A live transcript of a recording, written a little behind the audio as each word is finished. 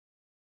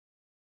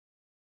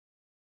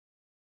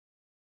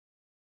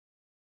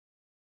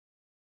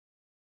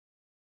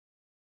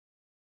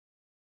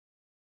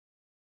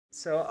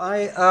So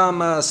I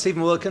am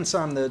Stephen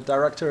Wilkinson. I'm the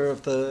director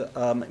of the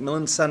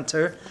MacMillan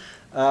Centre.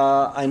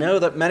 I know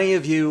that many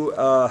of you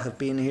have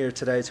been here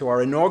today to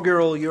our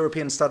inaugural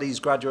European Studies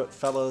Graduate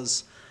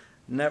Fellows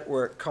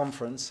Network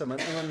Conference. So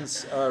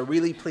MacMillan's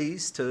really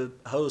pleased to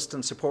host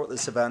and support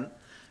this event,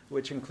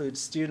 which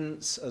includes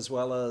students as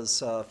well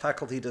as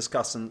faculty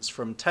discussants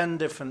from 10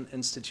 different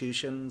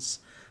institutions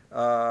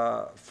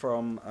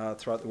from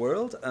throughout the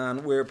world.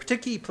 And we're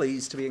particularly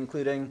pleased to be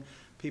including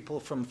people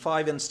from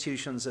 5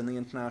 institutions in the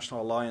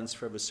International Alliance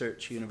for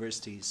Research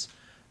Universities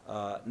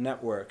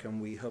network, and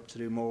we hope to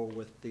do more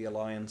with the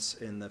Alliance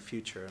in the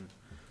future. And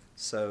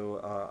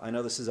so I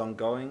know this is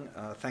ongoing.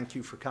 Thank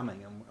you for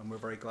coming, and we're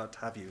very glad to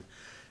have you.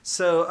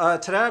 So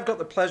today I've got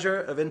the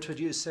pleasure of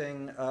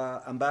introducing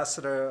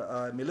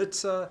Ambassador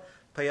Milica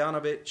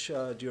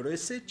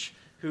Pejanović-Đurišić,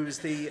 who's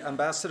the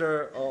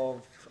ambassador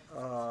of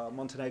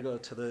Montenegro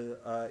to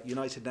the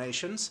United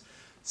Nations.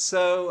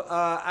 So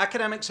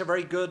academics are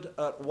very good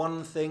at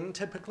one thing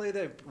typically.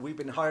 We've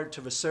been hired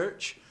to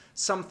research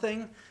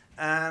something,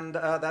 and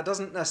that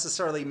doesn't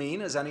necessarily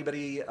mean, as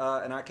anybody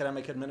in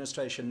academic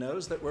administration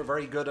knows, that we're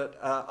very good at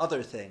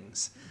other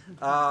things.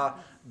 But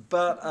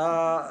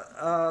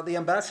the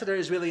ambassador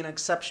is really an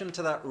exception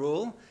to that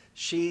rule.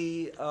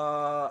 She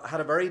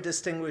had a very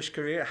distinguished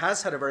career,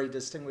 has had a very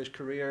distinguished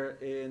career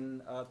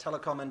in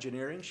telecom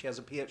engineering. She has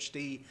a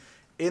PhD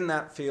in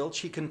that field.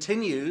 She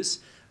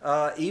continues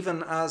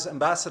even as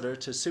ambassador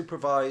to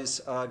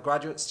supervise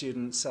graduate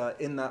students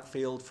in that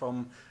field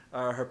from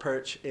her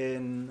perch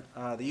in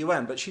the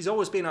UN. But she's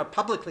always been a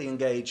publicly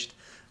engaged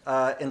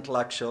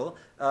intellectual,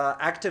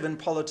 active in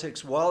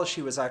politics while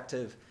she was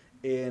active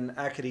in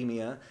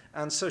academia.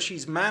 And so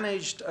she's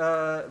managed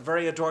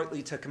very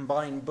adroitly to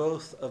combine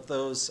both of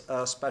those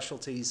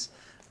specialties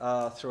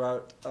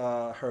throughout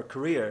her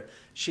career.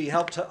 She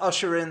helped to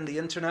usher in the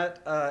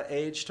internet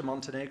age to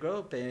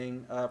Montenegro,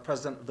 being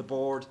president of the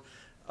board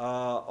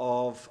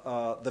of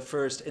the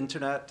first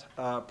internet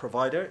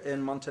provider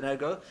in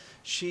Montenegro.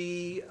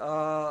 She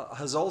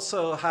has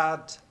also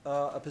had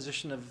a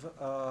position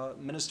of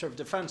Minister of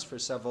Defense for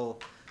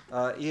several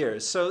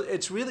years. So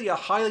it's really a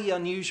highly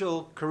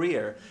unusual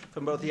career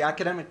from both the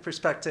academic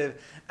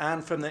perspective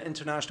and from the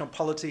international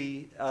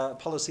policy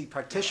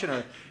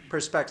practitioner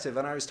perspective.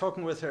 And I was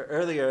talking with her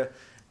earlier,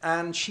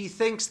 and she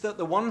thinks that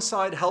the one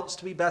side helps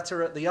to be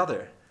better at the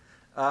other.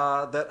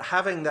 That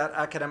having that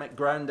academic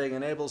grounding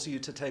enables you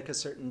to take a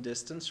certain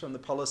distance from the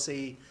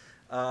policy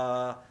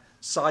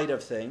side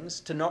of things,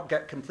 to not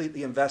get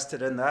completely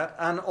invested in that,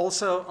 and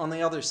also on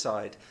the other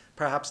side,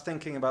 perhaps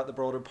thinking about the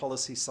broader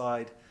policy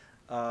side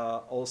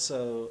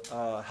also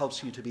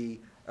helps you to be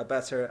a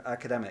better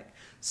academic.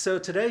 So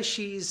today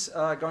she's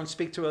going to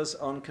speak to us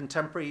on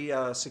contemporary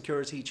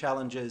security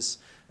challenges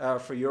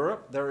for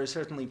Europe. There are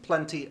certainly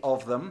plenty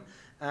of them,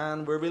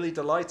 and we're really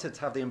delighted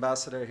to have the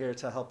ambassador here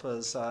to help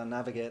us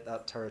navigate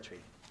that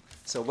territory.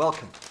 So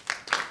welcome.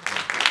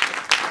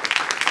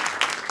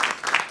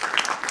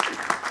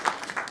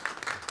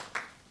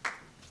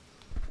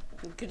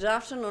 Good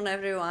afternoon,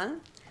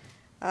 everyone.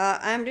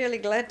 I'm really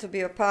glad to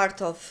be a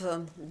part of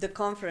the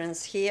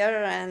conference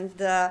here, and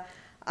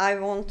I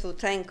want to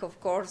thank, of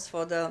course,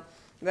 for the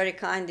very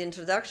kind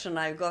introduction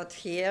I got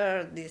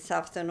here this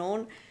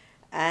afternoon,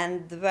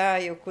 and where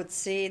you could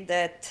see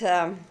that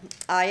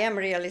I am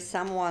really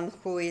someone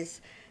who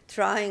is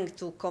trying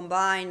to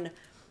combine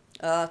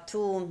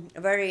two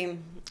very,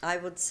 I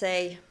would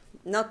say,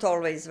 not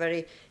always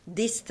very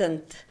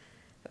distant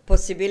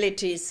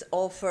possibilities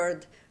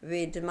offered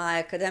with my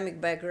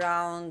academic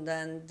background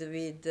and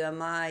with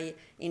my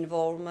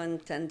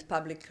involvement and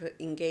public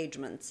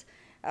engagements.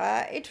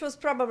 It was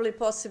probably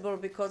possible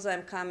because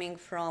I'm coming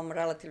from a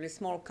relatively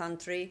small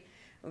country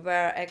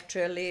where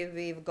actually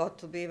we've got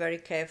to be very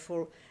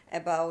careful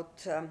about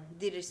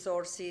the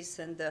resources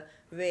and the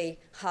way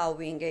how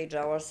we engage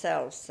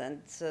ourselves.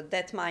 And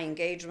that my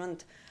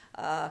engagement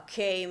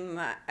came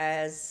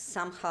as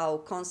somehow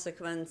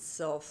consequence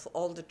of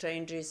all the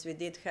changes we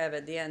did have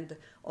at the end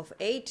of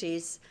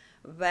 80s,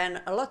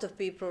 when a lot of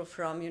people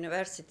from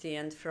university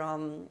and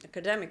from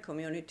academic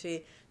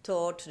community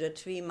thought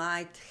that we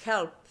might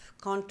help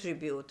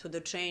contribute to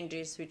the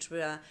changes which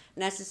were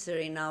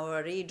necessary in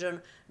our region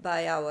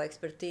by our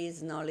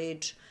expertise,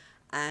 knowledge,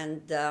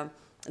 and the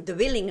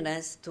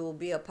willingness to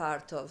be a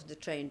part of the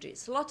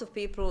changes. A lot of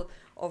people,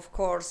 of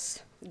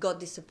course, got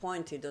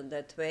disappointed on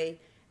that way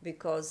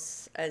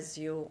because, as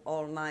you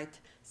all might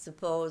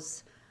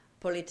suppose,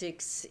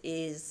 politics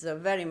is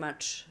very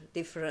much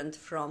different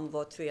from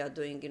what we are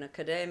doing in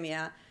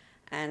academia,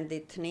 and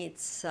it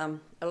needs a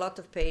lot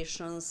of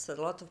patience, a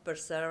lot of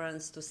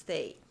perseverance to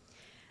stay.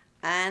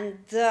 And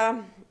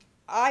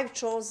I've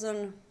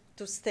chosen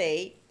to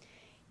stay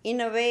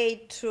in a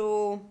way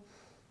to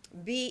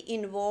be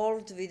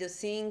involved with the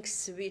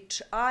things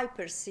which I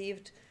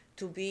perceived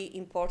to be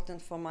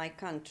important for my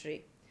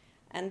country.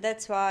 And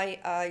that's why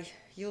I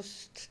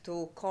used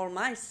to call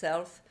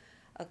myself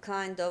a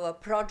kind of a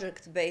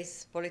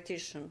project-based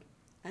politician.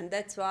 And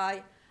that's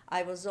why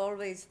I was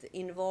always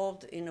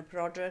involved in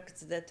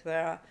projects that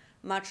were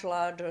much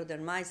larger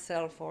than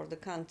myself or the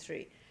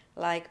country,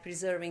 like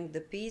preserving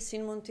the peace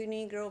in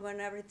Montenegro when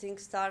everything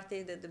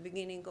started at the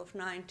beginning of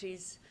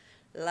 90s,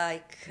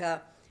 like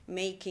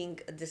making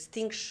a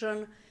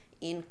distinction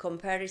in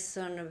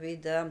comparison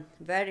with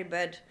very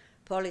bad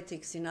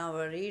politics in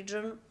our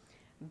region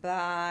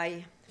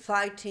by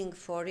fighting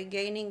for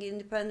regaining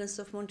independence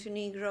of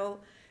Montenegro,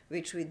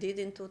 which we did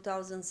in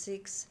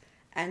 2006,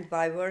 and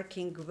by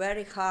working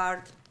very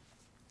hard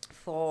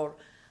for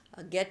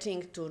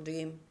getting to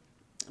the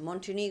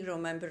Montenegro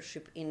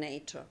membership in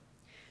NATO.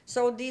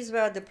 So these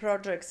were the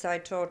projects I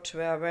thought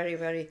were very,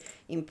 very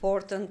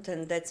important,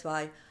 and that's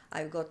why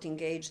I got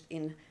engaged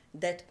in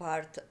that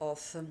part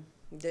of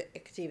the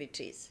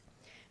activities.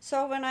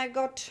 So when I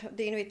got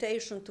the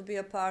invitation to be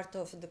a part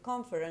of the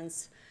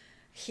conference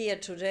here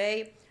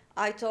today,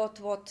 I thought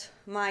what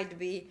might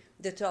be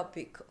the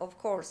topic. Of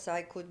course,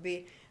 I could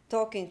be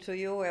talking to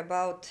you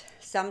about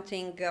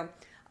something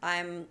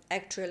I'm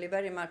actually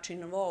very much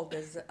involved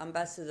as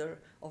ambassador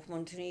of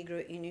Montenegro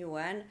in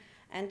UN,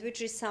 and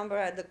which is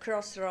somewhere at the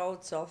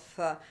crossroads of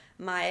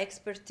my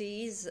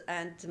expertise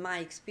and my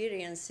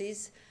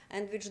experiences,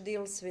 and which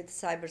deals with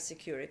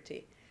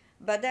cybersecurity.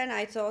 But then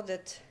I thought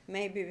that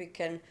maybe we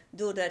can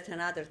do that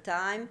another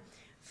time,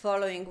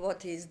 following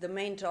what is the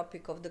main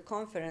topic of the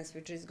conference,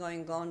 which is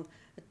going on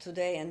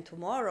today and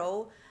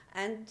tomorrow.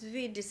 And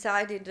we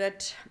decided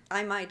that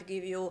I might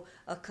give you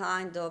a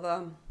kind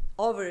of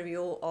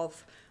overview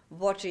of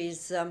what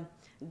is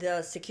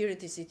the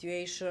security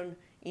situation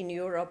in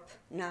Europe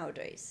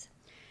nowadays.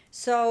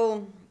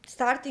 So,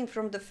 starting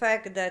from the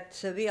fact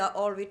that we are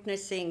all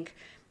witnessing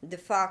the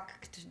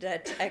fact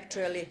that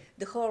actually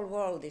the whole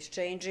world is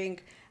changing,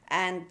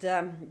 and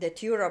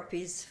that Europe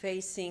is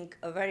facing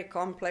a very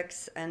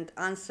complex and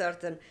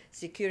uncertain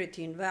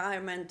security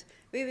environment,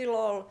 we will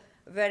all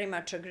very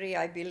much agree,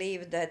 I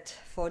believe, that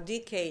for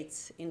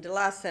decades in the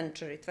last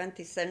century,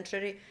 20th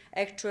century,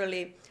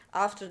 actually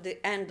after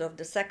the end of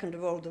the Second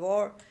World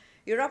War,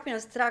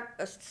 European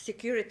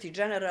security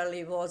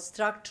generally was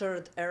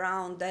structured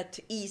around that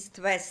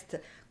East-West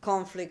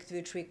conflict,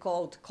 which we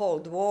called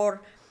Cold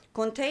War,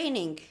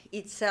 containing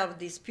itself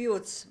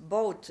disputes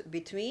both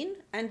between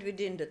and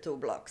within the two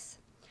blocs.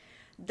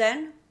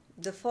 Then,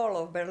 the fall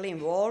of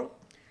Berlin Wall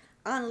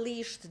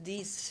unleashed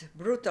these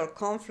brutal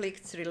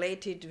conflicts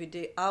related with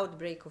the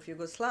outbreak of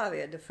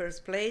Yugoslavia in the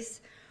first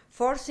place,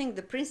 forcing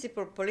the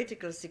principal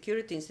political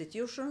security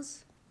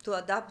institutions to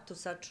adapt to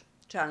such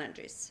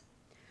challenges.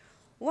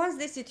 Once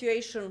the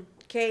situation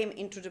came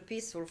into the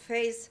peaceful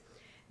phase,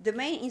 the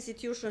main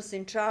institutions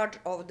in charge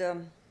of the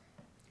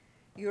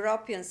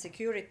European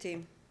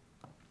security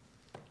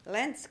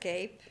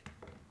landscape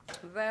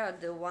were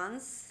the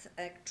ones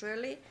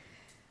actually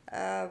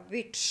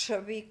which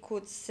we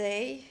could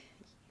say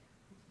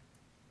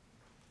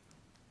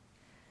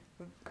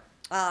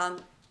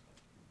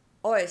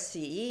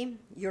OSCE,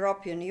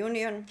 European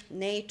Union,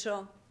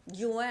 NATO,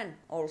 UN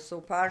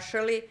also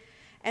partially,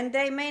 and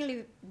they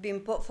mainly been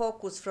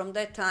focused from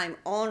that time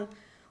on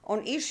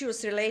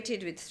issues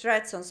related with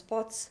threats on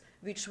spots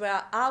which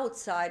were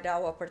outside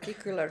our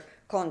particular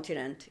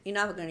continent, in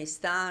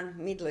Afghanistan,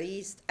 Middle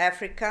East,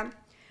 Africa.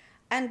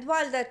 And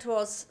while that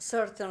was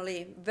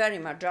certainly very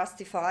much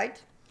justified,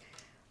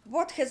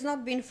 what has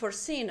not been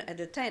foreseen at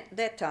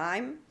that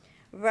time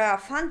were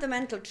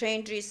fundamental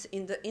changes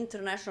in the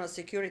international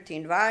security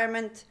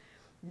environment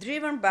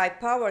driven by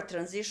power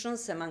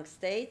transitions among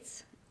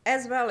states,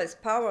 as well as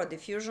power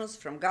diffusions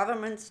from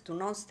governments to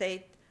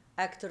non-state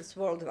actors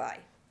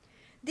worldwide.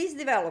 These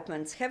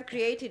developments have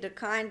created a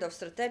kind of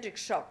strategic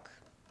shock,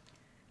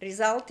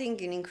 resulting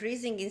in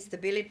increasing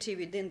instability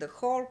within the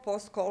whole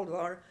post-Cold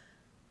War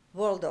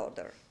world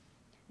order.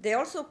 They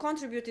also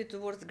contributed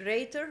towards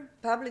greater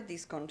public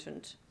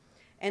discontent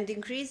and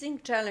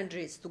increasing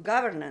challenges to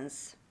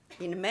governance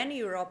in many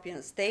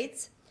European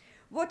states,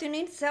 what in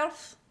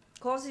itself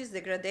causes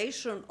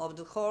degradation of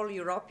the whole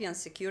European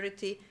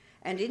security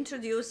and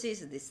introduces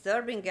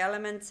disturbing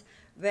elements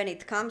when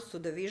it comes to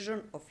the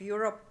vision of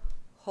Europe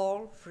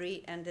whole,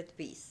 free, and at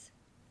peace.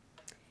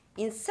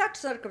 In such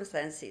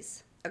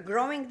circumstances, a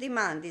growing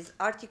demand is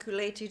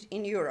articulated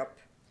in Europe,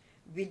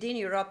 within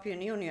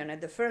European Union at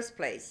the first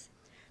place,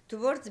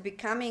 towards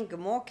becoming a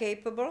more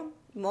capable,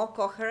 more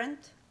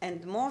coherent,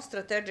 and more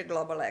strategic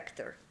global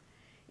actor.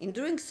 In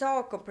doing so,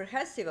 a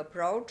comprehensive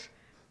approach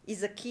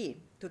is a key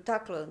to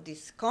tackle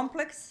this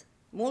complex,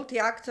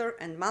 multi-actor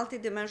and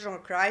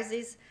multidimensional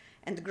crisis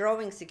and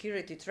growing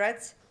security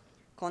threats,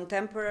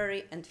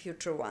 contemporary and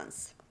future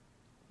ones.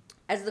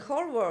 As the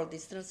whole world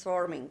is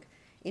transforming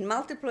in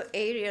multiple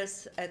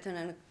areas at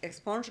an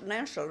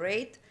exponential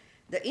rate,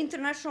 the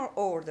international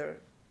order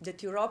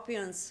that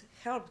Europeans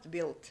helped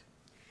build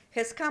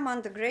has come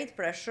under great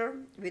pressure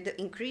with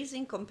the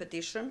increasing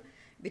competition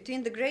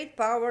between the great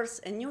powers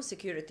and new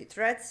security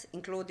threats,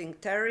 including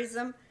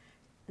terrorism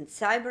and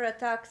cyber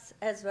attacks,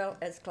 as well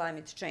as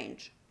climate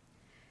change.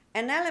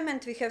 An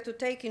element we have to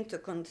take into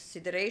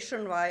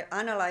consideration while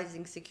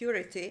analyzing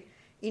security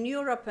in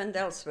Europe and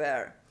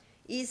elsewhere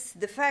is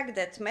the fact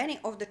that many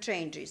of the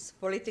changes,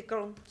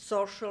 political,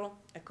 social,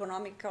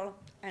 economical,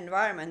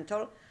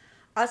 environmental,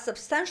 are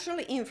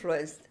substantially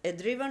influenced and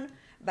driven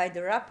by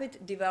the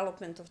rapid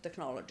development of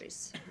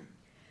technologies.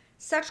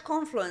 Such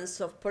confluence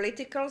of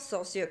political,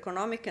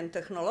 socio-economic, and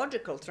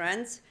technological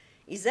trends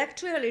is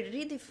actually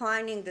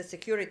redefining the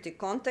security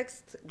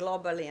context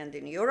globally and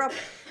in Europe,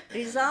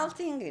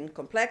 resulting in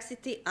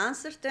complexity,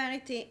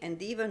 uncertainty,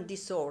 and even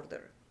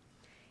disorder.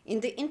 In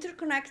the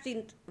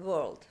interconnected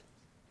world,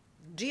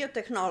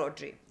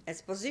 geotechnology,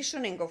 as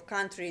positioning of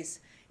countries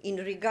in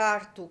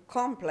regard to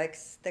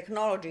complex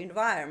technology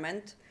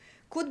environment,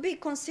 could be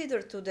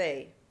considered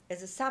today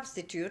as a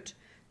substitute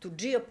to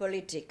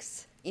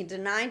geopolitics in the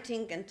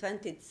 19th and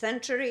 20th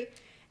century,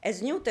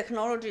 as new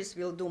technologies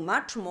will do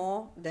much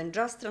more than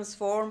just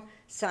transform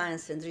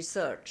science and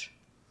research.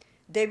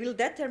 They will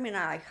determine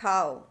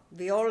how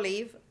we all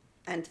live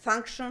and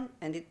function,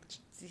 and it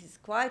is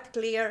quite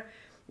clear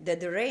that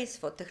the race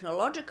for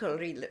technological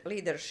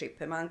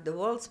leadership among the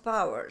world's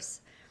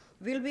powers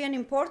will be an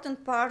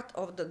important part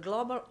of the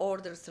global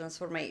order's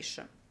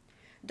transformation.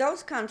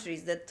 Those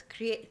countries that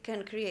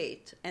can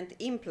create and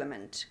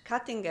implement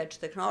cutting-edge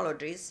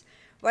technologies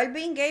while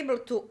being able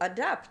to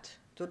adapt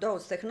to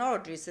those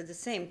technologies at the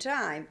same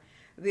time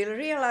will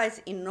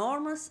realize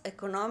enormous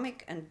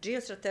economic and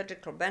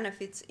geostrategical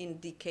benefits in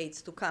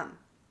decades to come.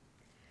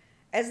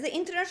 As the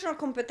international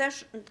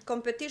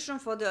competition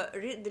for the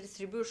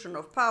redistribution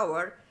of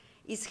power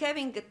is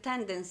having a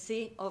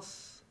tendency of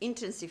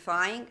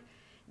intensifying,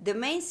 the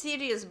main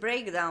serious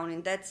breakdown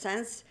in that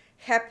sense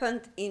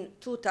happened in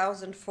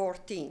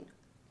 2014.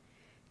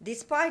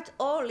 Despite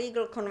all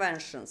legal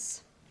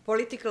conventions,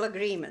 political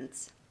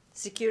agreements,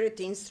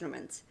 security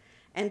instruments,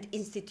 and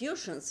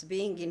institutions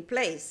being in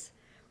place,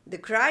 the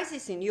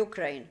crisis in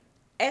Ukraine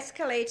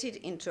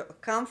escalated into a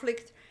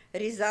conflict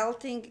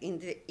resulting in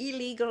the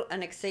illegal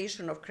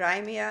annexation of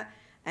Crimea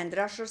and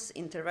Russia's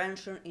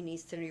intervention in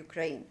eastern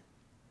Ukraine.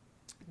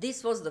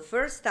 This was the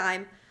first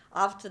time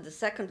after the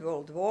Second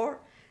World War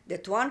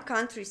that one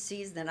country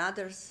seized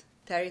another's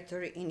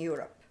territory in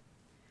Europe.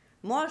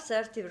 More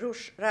assertive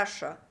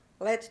Russia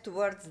led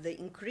towards the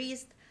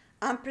increased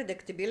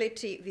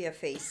unpredictability we are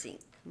facing,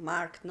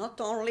 marked not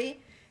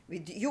only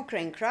with the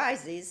Ukraine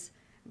crisis,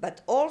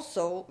 but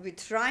also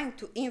with trying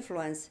to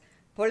influence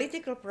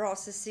political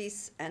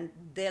processes and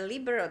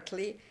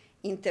deliberately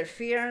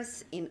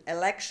interference in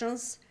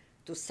elections,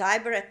 to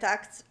cyber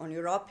attacks on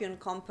European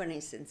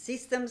companies and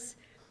systems,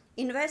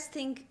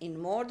 investing in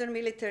modern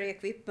military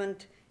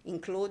equipment,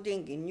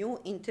 including in new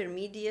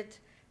intermediate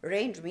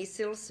range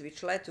missiles,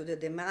 which led to the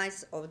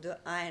demise of the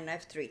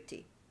INF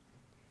Treaty.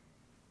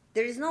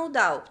 There is no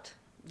doubt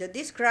that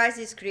this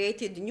crisis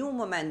created new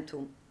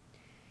momentum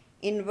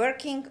in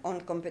working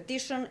on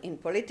competition in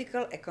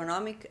political,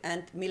 economic,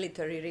 and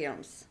military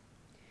realms.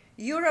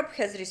 Europe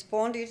has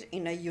responded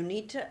in a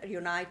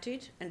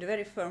united and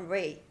very firm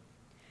way.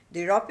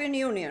 The European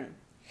Union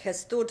has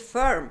stood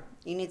firm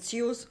in its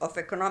use of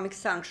economic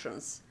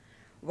sanctions,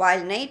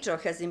 while NATO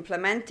has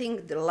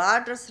implemented the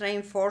largest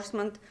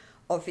reinforcement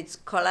of its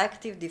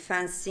collective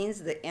defense since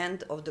the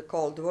end of the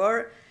Cold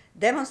War,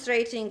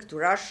 demonstrating to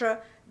Russia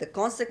the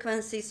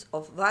consequences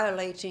of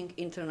violating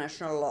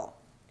international law.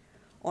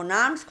 On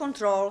arms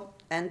control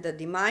and the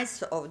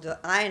demise of the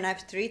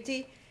INF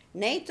Treaty,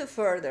 NATO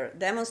further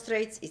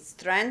demonstrates its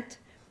strength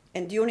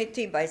and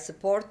unity by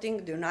supporting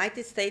the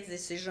United States'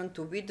 decision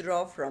to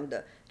withdraw from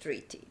the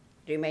treaty,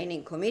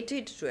 remaining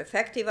committed to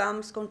effective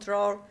arms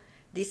control,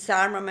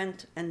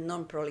 disarmament, and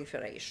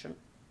non-proliferation.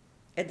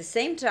 At the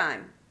same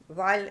time,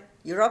 while the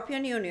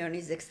European Union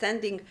is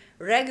extending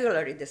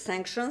regularly the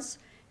sanctions,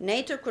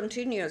 NATO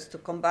continues to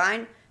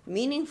combine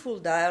meaningful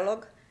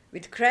dialogue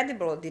with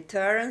credible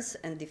deterrence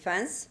and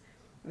defense,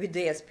 with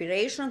the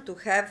aspiration to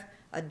have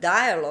a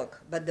dialogue,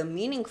 but a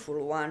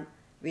meaningful one,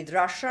 with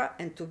Russia,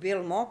 and to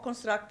build more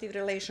constructive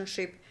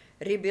relationship,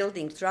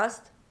 rebuilding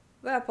trust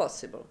where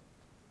possible.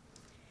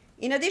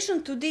 In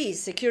addition to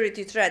these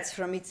security threats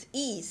from its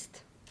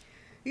east,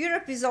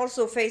 Europe is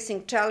also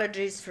facing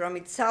challenges from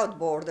its south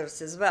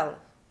borders as well,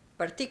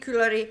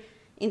 particularly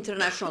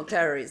international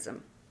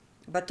terrorism,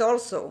 but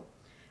also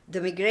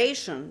the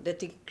migration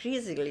that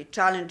increasingly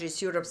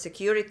challenges Europe's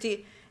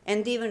security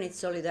and even its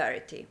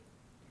solidarity.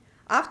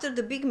 After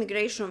the big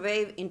migration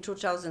wave in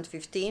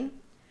 2015,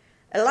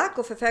 a lack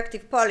of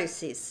effective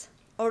policies,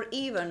 or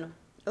even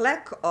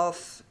lack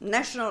of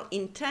national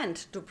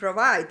intent to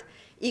provide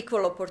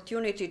equal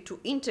opportunity to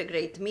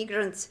integrate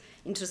migrants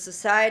into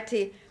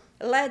society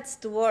led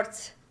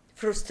towards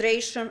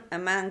frustration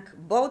among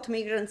both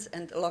migrants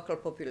and local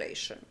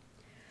population.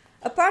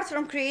 Apart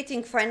from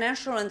creating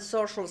financial and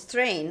social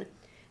strain,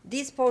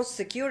 these pose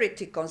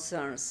security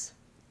concerns,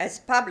 as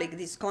public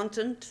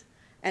discontent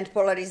and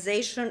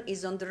polarization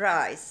is on the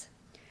rise,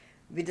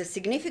 with a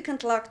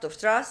significant lack of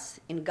trust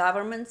in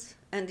governments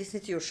and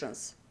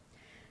institutions.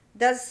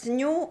 Thus,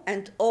 new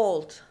and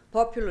old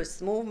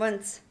populist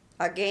movements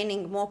are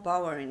gaining more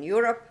power in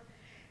Europe,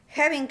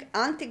 having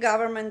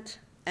anti-government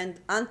and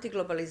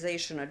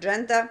anti-globalization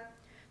agenda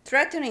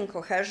threatening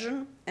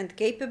cohesion and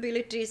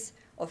capabilities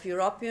of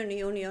European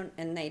Union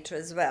and NATO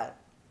as well.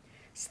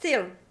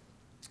 Still,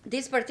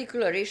 this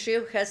particular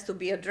issue has to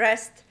be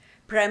addressed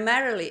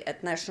primarily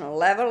at national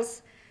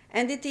levels,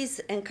 and it is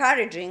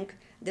encouraging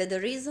that the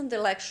recent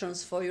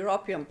elections for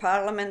European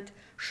Parliament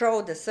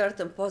showed a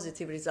certain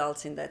positive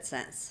results in that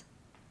sense.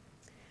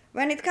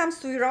 When it comes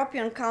to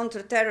European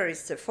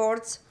counter-terrorist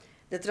efforts,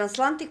 the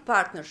transatlantic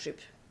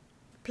partnership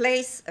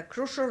plays a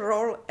crucial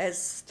role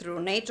as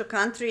through NATO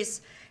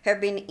countries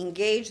have been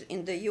engaged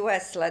in the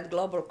US-led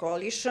global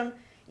coalition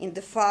in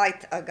the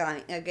fight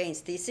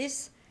against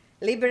ISIS,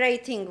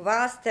 liberating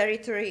vast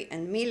territory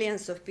and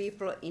millions of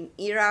people in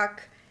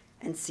Iraq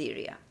and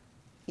Syria.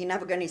 In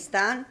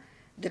Afghanistan,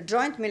 the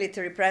joint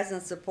military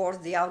presence supports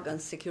the Afghan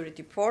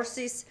security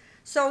forces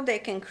so they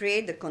can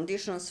create the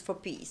conditions for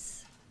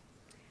peace.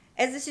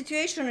 As the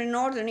situation in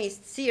northern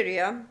East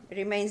Syria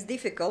remains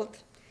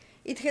difficult,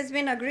 it has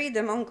been agreed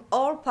among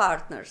all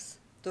partners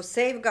to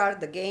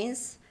safeguard the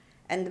gains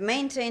and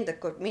maintain the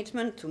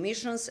commitment to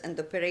missions and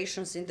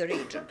operations in the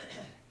region,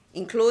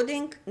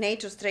 including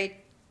NATO's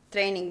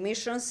training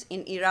missions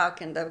in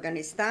Iraq and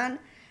Afghanistan,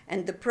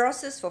 and the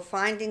process for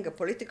finding a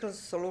political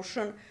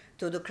solution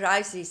to the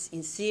crisis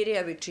in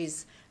Syria, which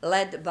is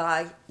led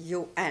by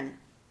UN.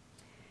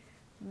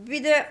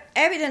 With the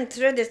evident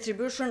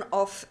redistribution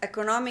of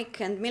economic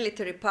and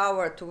military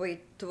power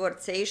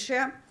towards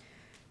Asia,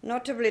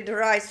 notably the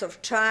rise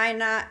of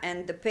China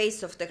and the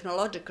pace of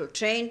technological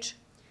change,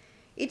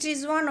 it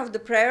is one of the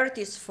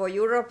priorities for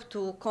Europe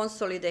to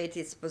consolidate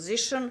its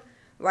position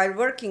while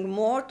working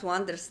more to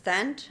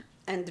understand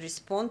and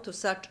respond to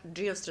such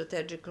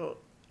geostrategical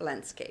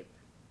landscape.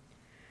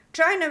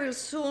 China will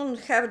soon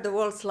have the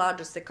world's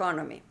largest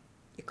economy.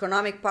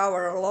 Economic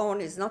power alone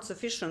is not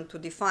sufficient to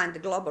define the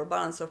global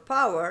balance of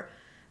power,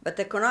 but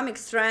economic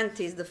strength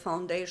is the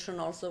foundation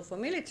also for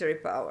military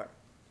power.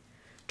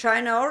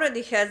 China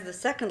already has the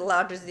second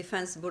largest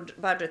defense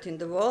budget in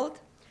the world,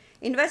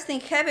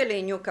 investing heavily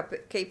in new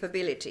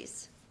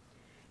capabilities.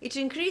 It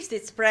increased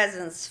its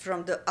presence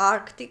from the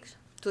Arctic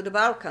to the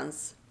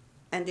Balkans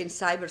and in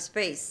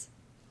cyberspace,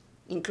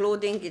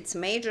 including its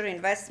major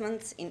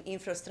investments in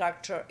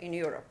infrastructure in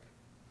Europe.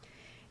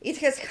 It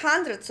has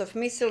hundreds of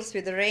missiles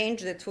with a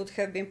range that would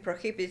have been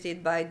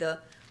prohibited by the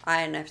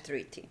INF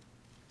Treaty.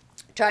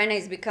 China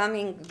is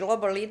becoming a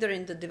global leader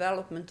in the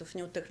development of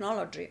new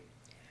technology,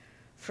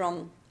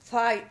 from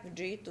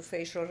 5G to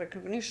facial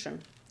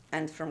recognition,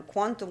 and from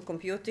quantum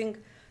computing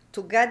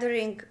to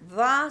gathering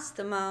vast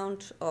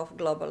amounts of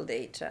global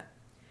data.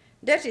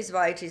 That is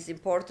why it is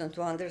important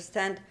to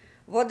understand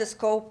what the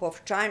scope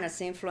of China's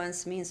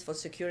influence means for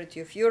security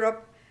of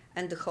Europe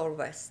and the whole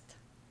West.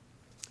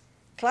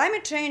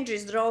 Climate change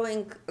is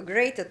drawing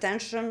great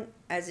attention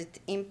as it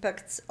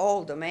impacts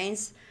all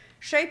domains,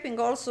 shaping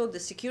also the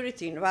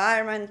security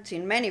environment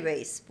in many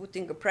ways,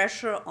 putting a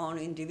pressure on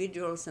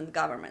individuals and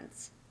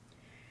governments.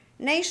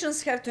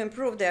 Nations have to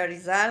improve their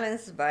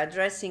resilience by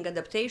addressing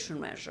adaptation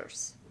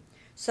measures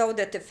so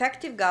that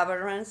effective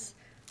governance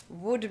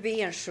would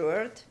be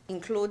ensured,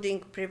 including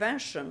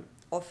prevention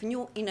of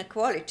new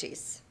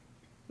inequalities,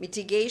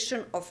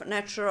 mitigation of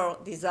natural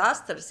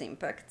disasters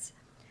impacts,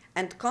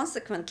 and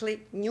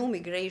consequently new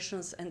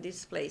migrations and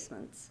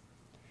displacements.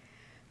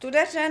 To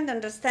that end,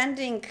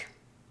 understanding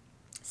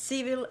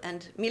civil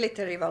and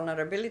military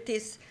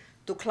vulnerabilities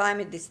to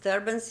climate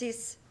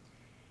disturbances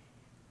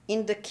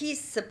in the key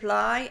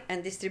supply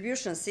and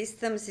distribution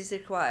systems is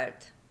required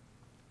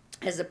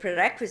as a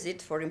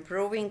prerequisite for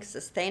improving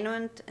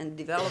sustainment and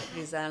developed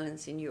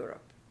resilience in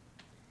Europe.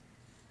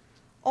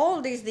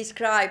 All these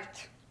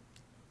described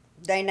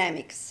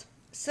dynamics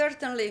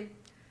certainly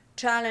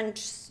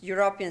challenge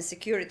European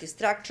security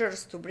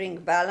structures to bring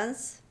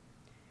balance,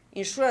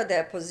 ensure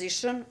their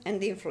position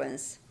and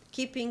influence,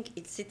 keeping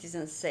its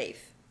citizens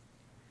safe.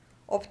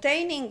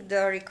 Obtaining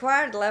the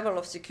required level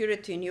of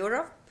security in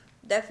Europe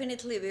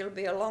definitely will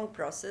be a long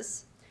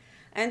process,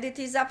 and it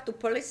is up to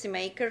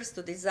policymakers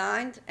to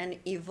design an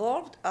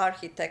evolved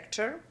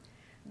architecture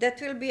that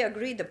will be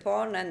agreed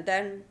upon and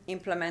then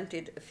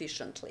implemented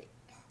efficiently.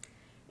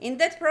 In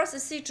that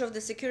process, each of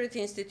the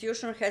security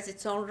institutions has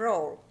its own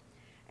role,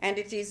 and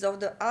it is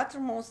of the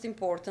utmost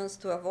importance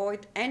to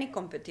avoid any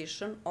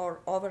competition or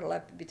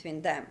overlap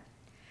between them.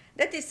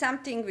 That is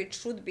something which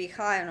should be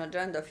high on the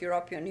agenda of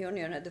European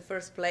Union at the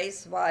first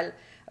place, while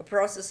a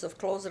process of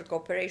closer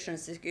cooperation,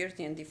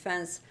 security and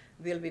defense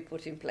will be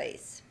put in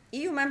place.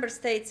 EU member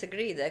states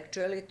agreed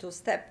actually to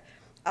step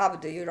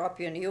up the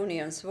European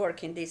Union's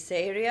work in this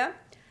area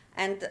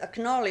and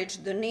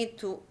acknowledge the need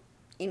to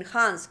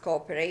enhance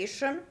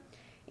cooperation,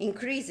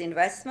 increase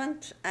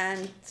investment,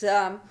 and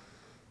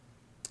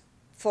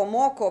for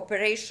more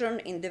cooperation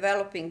in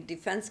developing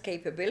defense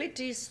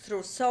capabilities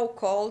through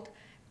so-called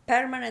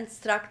permanent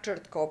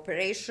structured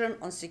cooperation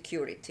on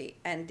security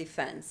and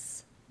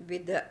defense,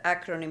 with the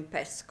acronym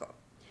PESCO.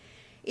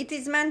 It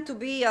is meant to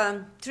be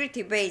a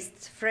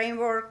treaty-based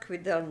framework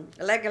with the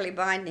legally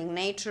binding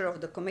nature of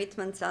the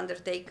commitments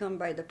undertaken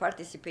by the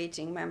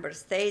participating member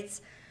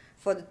states.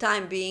 For the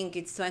time being,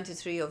 it's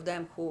 23 of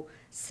them who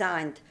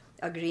signed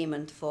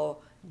agreement for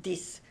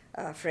this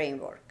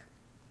framework.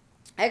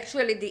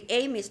 Actually, the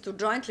aim is to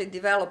jointly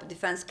develop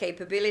defense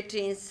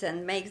capabilities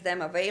and make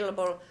them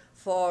available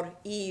for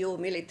EU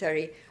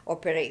military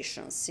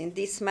operations. In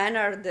this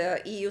manner,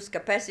 the EU's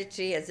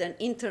capacity as an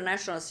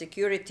international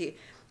security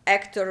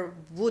actor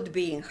would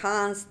be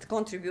enhanced,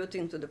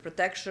 contributing to the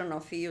protection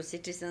of EU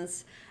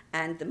citizens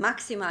and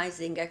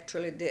maximizing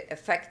actually the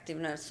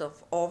effectiveness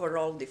of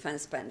overall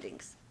defense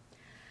spendings.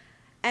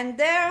 And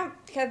there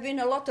have been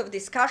a lot of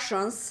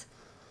discussions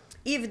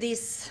if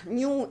this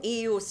new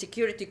EU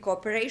security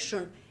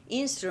cooperation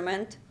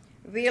instrument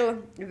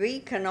will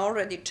weaken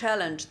already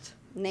challenged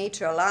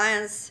NATO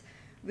alliance,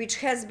 which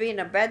has been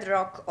a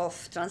bedrock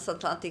of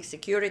transatlantic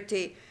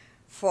security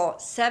for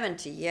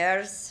 70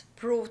 years,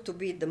 proved to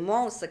be the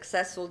most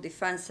successful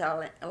defense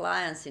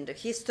alliance in the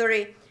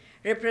history,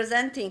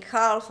 representing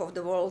half of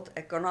the world's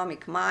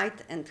economic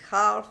might and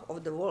half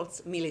of the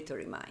world's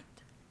military might.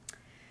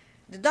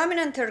 The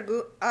dominant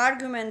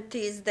argument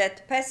is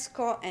that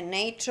PESCO and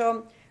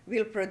NATO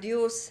will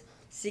produce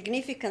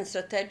significant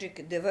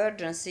strategic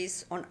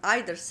divergences on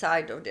either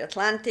side of the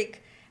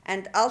Atlantic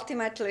and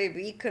ultimately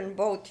weaken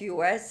both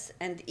US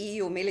and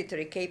EU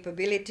military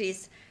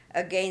capabilities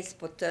against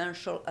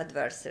potential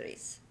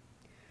adversaries.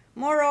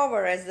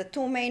 Moreover, as the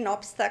two main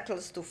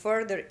obstacles to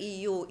further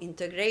EU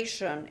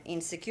integration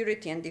in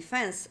security and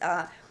defense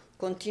are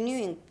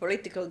continuing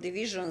political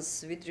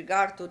divisions with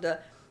regard to the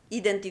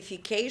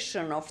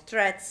identification of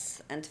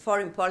threats and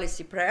foreign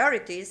policy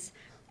priorities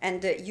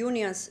and the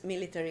Union's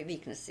military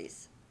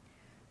weaknesses.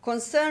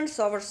 Concerns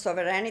over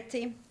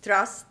sovereignty,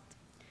 trust,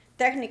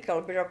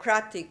 technical,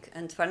 bureaucratic,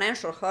 and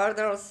financial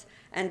hurdles,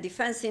 and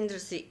defense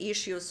industry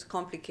issues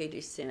complicate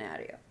this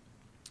scenario.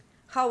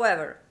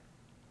 However,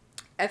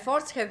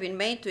 efforts have been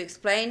made to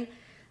explain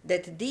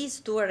that these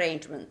two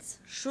arrangements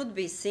should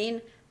be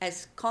seen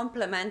as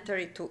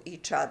complementary to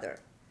each other,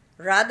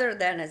 rather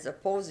than as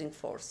opposing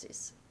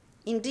forces.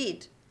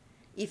 Indeed,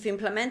 if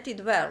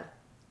implemented well,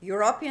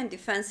 European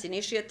defense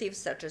initiatives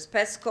such as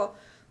PESCO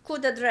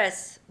could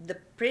address the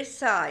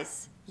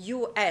precise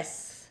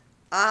US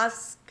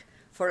ask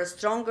for a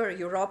stronger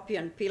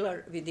European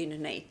pillar within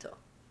NATO.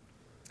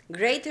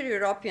 Greater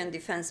European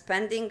defense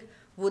spending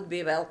would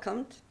be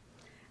welcomed,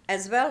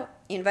 as well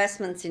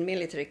investments in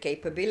military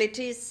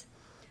capabilities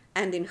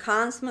and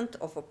enhancement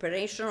of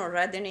operational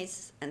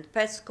readiness, and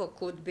PESCO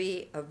could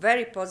be a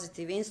very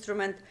positive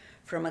instrument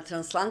from a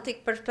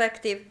transatlantic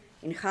perspective,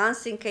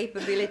 enhancing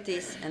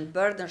capabilities and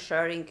burden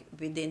sharing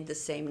within the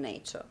same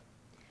NATO.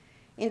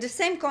 In the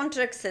same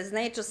context as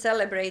NATO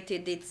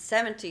celebrated its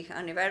 70th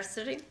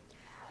anniversary,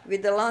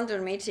 with the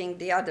London meeting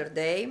the other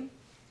day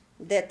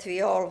that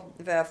we all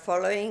were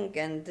following,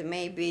 and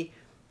maybe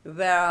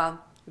where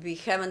we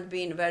haven't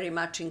been very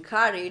much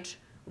encouraged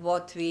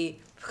what we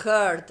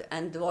heard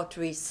and what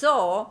we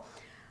saw,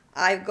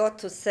 I've got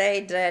to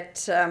say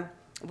that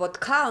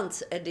what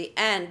counts at the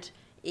end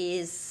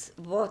is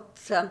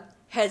what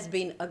has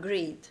been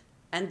agreed,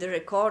 and the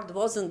record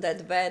wasn't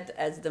that bad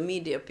as the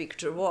media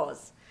picture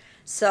was.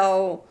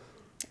 So,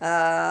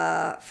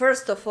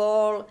 first of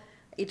all,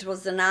 it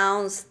was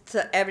announced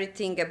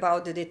everything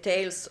about the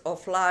details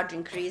of large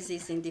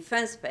increases in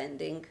defense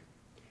spending,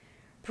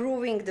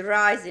 proving the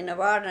rise in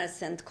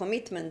awareness and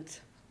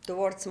commitment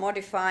towards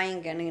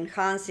modifying and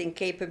enhancing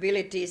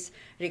capabilities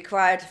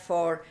required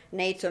for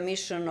NATO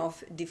mission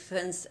of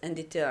defense and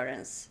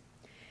deterrence.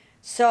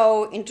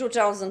 So in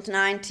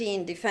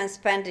 2019, defense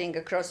spending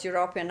across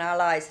European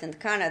allies and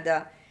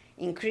Canada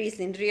increased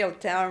in real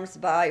terms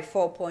by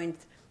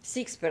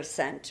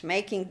 4.6%,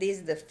 making this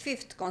the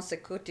 5th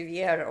consecutive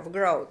year of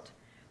growth.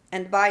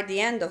 And by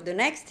the end of the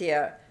next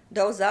year,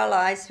 those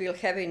allies will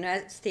have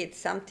invested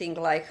something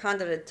like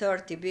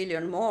 130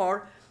 billion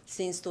more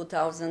since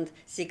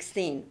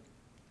 2016.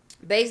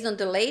 Based on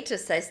the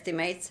latest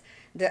estimates,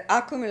 the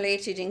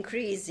accumulated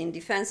increase in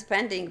defense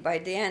spending by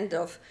the end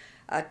of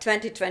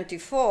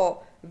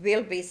 2024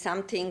 will be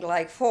something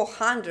like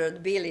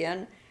 400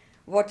 billion,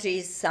 what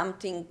is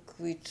something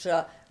which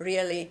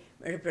really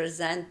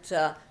represents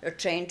a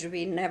change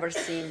we've never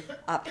seen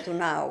up to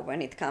now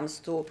when it comes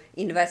to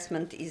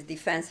investment in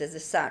defense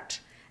as such.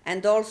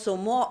 And also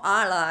more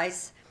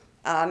allies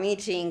are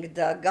meeting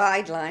the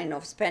guideline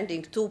of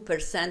spending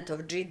 2%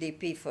 of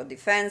GDP for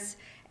defense,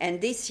 and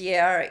this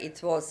year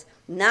it was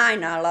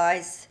 9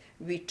 allies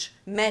which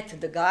met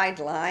the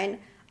guideline,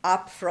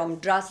 up from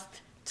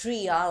just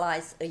 3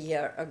 allies a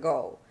year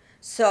ago.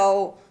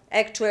 So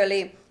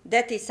actually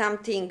that is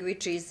something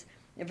which is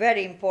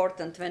very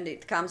important when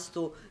it comes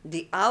to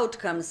the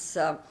outcomes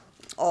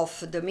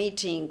of the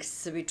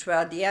meetings which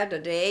were the other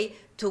day,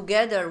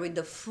 together with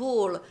the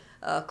full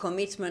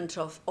commitment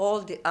of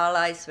all the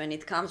allies when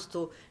it comes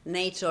to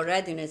NATO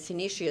readiness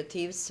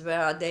initiatives,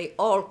 where they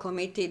all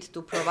committed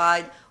to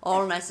provide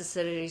all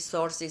necessary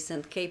resources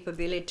and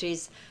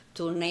capabilities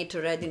to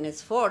NATO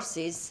readiness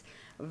forces,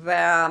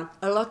 where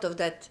a lot of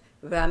that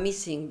were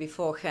missing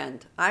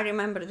beforehand. I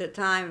remember the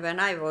time when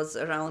I was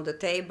around the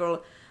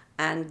table,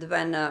 and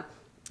when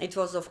it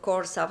was, of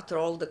course, after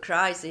all the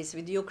crisis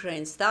with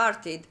Ukraine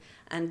started,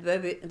 And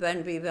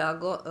when we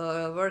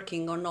were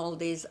working on all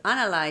these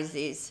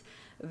analyses,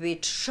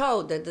 which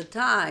showed at the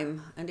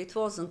time, and it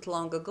wasn't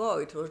long ago,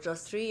 it was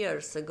just 3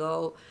 years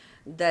ago,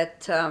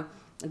 that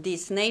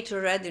these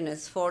nature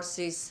readiness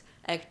forces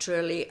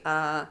actually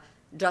are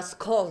just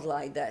called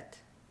like that.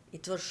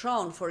 It was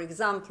shown, for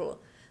example,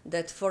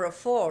 that for a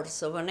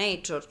force of a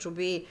nature to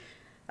be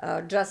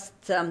just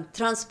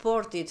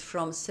transported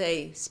from,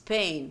 say,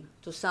 Spain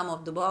to some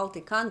of the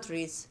Baltic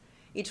countries,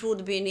 it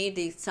would be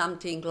needed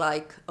something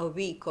like a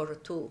week or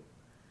two.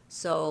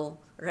 So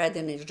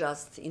readiness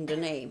just in the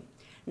name.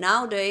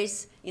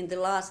 Nowadays, in the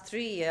last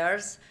 3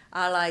 years,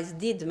 allies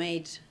did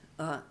make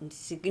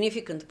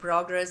significant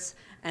progress,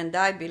 and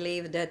I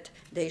believe that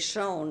they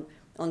shown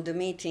on the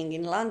meeting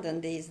in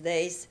London these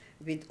days,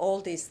 with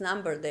all this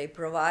number they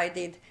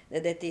provided,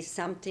 that it is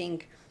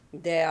something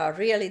they are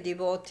really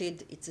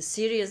devoted, it's a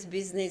serious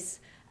business,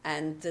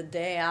 and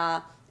they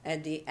are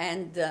at the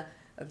end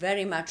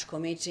very much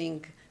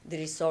committing the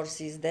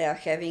resources they are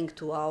having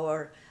to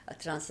our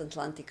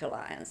transatlantic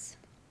alliance.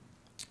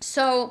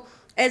 So,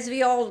 as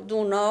we all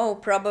do know,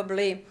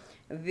 probably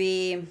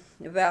we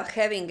were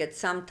having at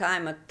some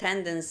time a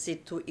tendency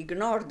to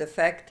ignore the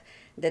fact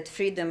that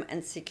freedom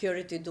and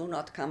security do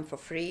not come for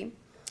free.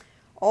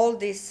 All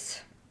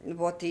this,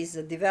 what is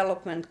a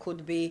development,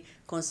 could be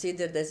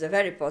considered as a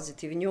very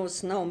positive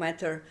news, no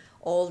matter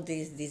all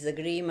these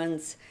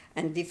disagreements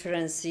and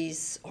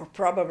differences, or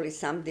probably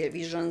some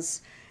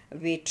divisions,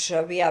 which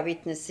we are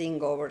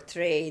witnessing over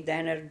trade,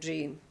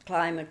 energy,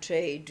 climate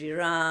change,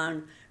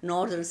 Iran,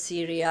 northern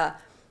Syria.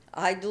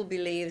 I do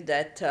believe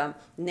that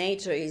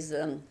NATO is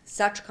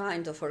such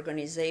kind of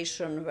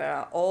organization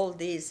where all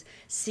these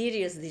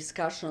serious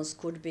discussions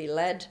could be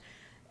led,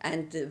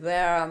 and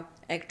where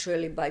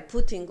actually by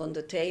putting on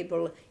the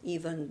table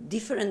even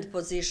different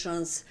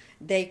positions,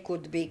 they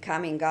could be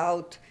coming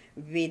out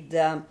with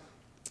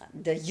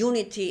the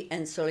unity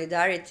and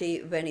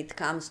solidarity when it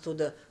comes to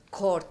the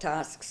core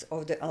tasks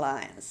of the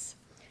alliance.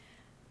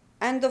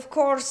 And of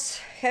course,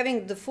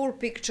 having the full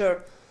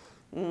picture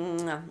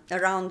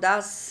around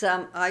us,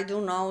 I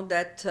do know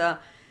that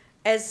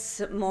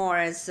as more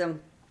as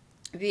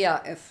we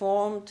are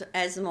informed,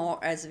 as more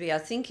as we are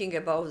thinking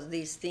about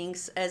these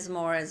things, as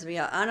more as we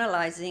are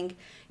analyzing,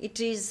 it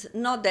is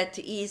not that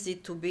easy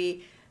to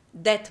be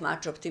that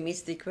much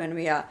optimistic when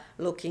we are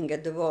looking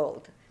at the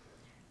world.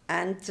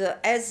 And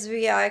as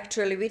we are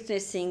actually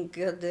witnessing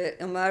the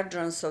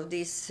emergence of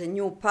these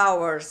new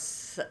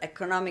powers,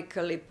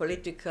 economically,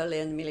 politically,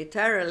 and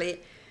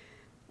militarily,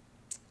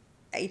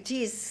 it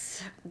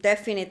is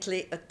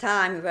definitely a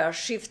time where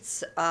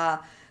shifts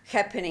are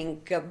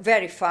happening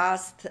very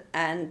fast,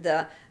 and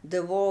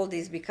the world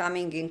is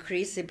becoming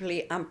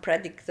increasingly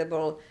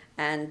unpredictable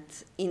and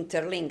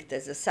interlinked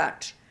as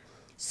such.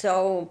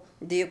 So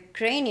the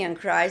Ukrainian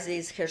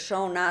crisis has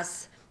shown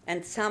us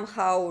and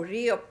somehow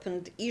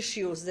reopened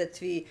issues that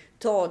we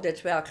thought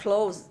that were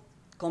closed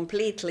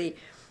completely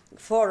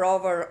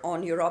forever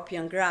on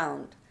European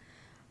ground.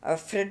 A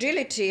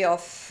fragility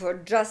of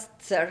just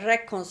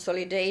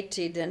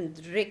reconsolidated and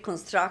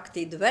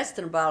reconstructed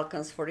Western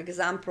Balkans, for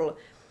example,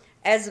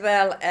 as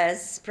well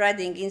as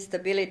spreading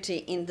instability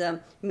in the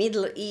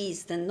Middle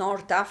East and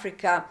North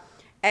Africa,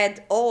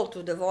 add all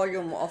to the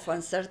volume of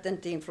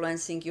uncertainty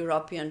influencing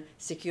European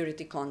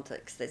security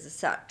context as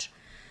such.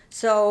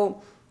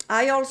 So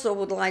I also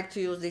would like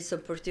to use this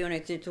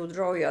opportunity to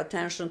draw your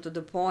attention to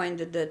the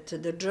point that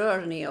the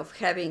journey of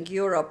having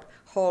Europe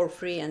whole,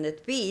 free, and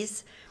at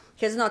peace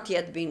has not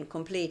yet been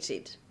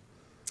completed.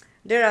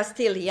 There are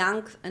still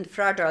young and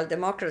fragile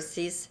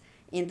democracies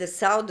in the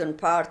southern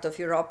part of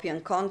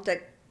European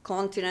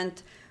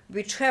continent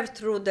which have,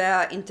 through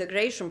their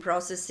integration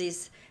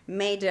processes,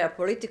 made their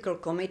political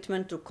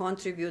commitment to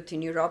contribute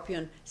in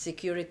European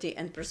security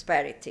and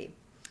prosperity.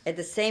 At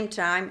the same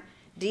time,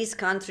 these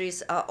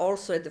countries are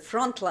also at the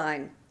front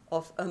line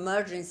of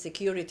emerging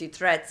security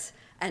threats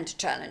and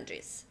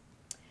challenges.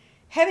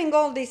 Having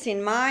all this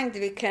in mind,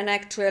 we can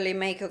actually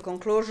make a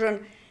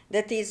conclusion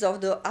that is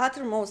of the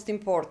uttermost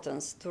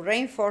importance to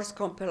reinforce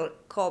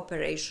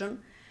cooperation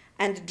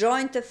and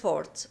joint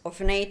efforts of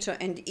NATO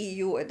and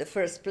EU at the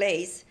first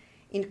place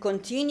in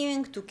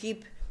continuing to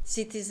keep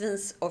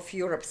citizens of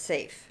Europe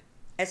safe,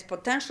 as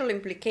potential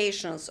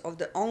implications of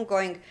the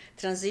ongoing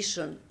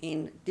transition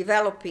in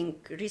developing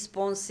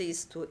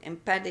responses to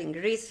impending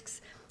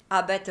risks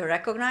are better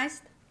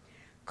recognized.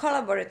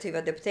 Collaborative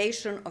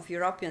adaptation of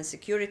European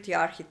security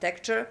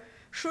architecture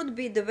should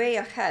be the way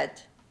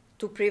ahead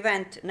to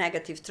prevent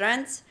negative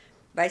trends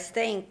by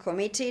staying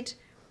committed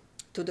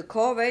to the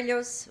core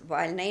values,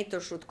 while NATO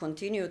should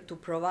continue to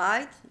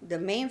provide the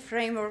main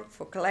framework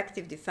for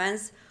collective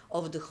defense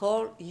of the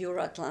whole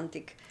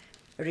Euro-Atlantic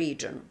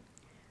region.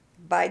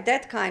 By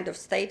that kind of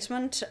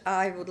statement,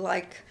 I would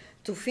like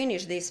to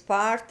finish this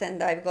part,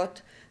 and I've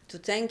got to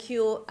thank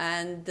you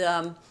and,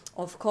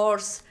 of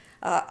course,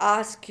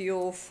 ask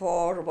you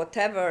for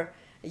whatever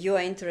your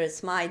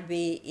interest might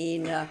be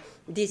in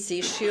this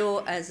issue,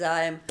 as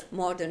I am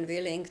more than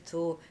willing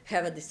to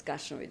have a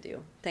discussion with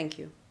you. Thank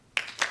you.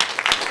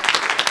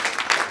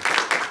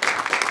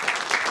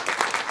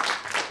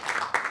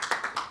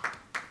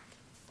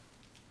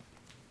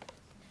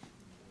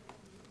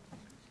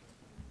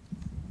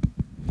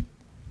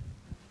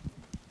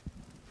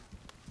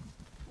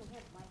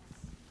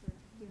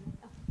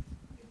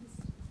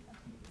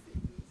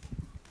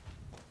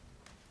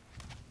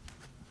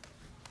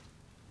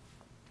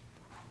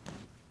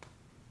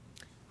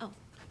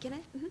 Can I?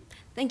 Mm-hmm.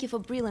 Thank you for a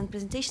brilliant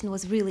presentation. It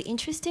was really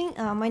interesting.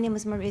 My name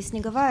is Maria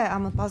Snegovaya.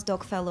 I'm a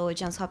postdoc fellow at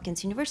Johns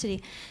Hopkins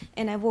University,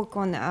 and I work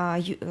on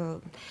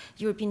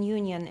European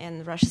Union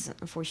and Russia's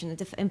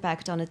unfortunate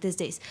impact on it these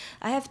days.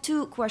 I have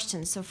two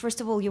questions. So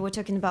first of all, you were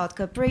talking about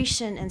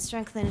cooperation and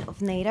strengthening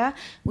of NATO,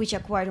 which are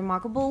quite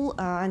remarkable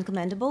and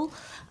commendable.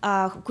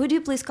 Could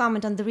you please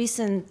comment on the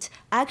recent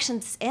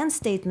actions and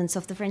statements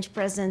of the French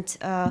President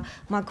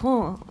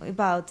Macron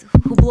about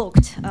who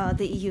blocked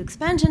the EU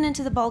expansion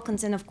into the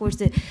Balkans, and of course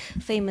the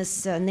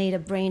famous NATO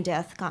brain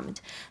death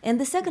comment. And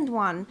the second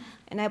one,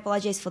 and I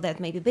apologize for that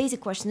maybe basic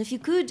question, if you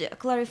could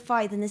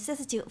clarify the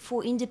necessity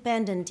for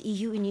independent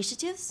EU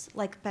initiatives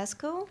like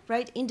PESCO,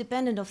 right,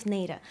 independent of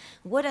NATO.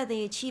 What are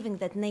they achieving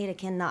that NATO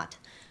cannot?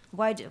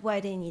 Why do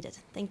they need it?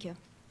 Thank you.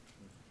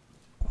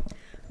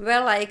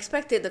 Well, I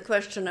expected a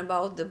question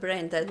about the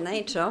brain dead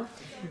NATO,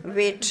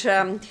 which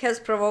has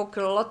provoked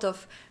a lot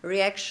of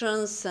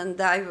reactions, and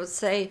I would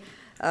say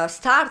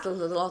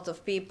startled a lot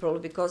of people,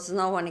 because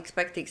no one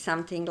expected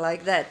something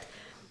like that.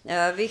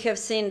 We have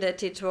seen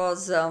that it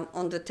was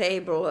on the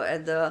table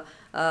at the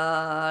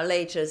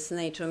latest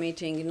NATO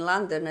meeting in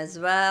London as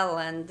well,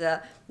 and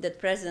that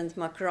President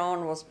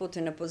Macron was put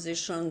in a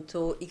position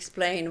to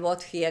explain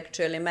what he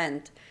actually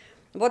meant.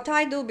 What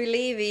I do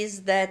believe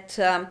is that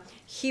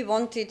he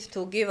wanted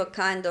to give a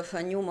kind of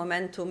a new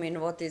momentum in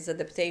what is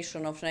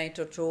adaptation of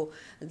NATO to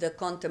the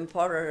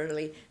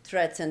contemporary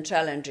threats and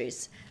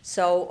challenges.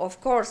 So, of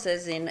course,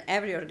 as in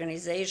every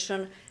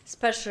organization,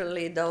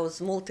 especially those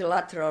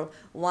multilateral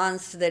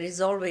ones, there is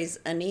always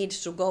a need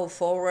to go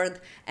forward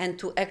and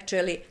to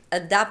actually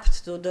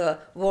adapt to the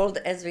world,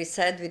 as we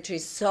said, which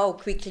is so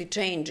quickly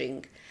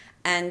changing.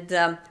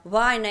 And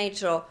why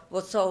NATO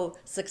was so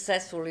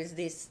successful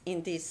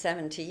in these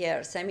 70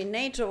 years. I mean,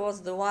 NATO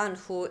was the one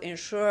who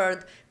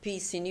ensured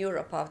peace in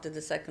Europe after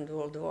the Second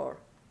World War.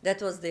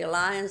 That was the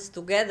alliance,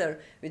 together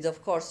with,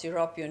 of course,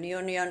 European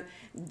Union,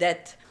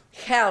 that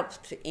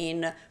helped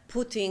in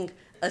putting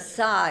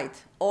aside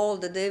all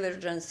the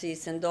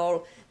divergences and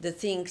all the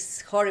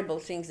things, horrible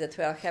things that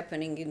were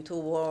happening in two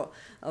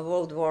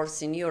world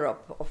wars in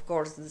Europe. Of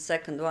course, the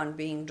second one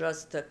being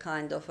just a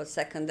kind of a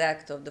second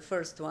act of the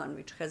first one,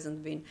 which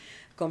hasn't been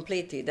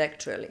completed,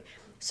 actually.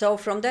 So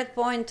from that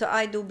point,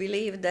 I do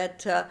believe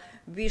that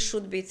we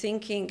should be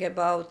thinking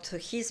about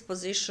his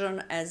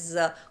position as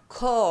a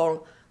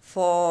call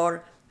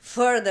for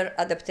further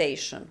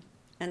adaptation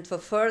and for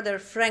further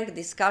frank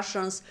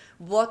discussions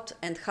what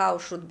and how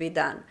should be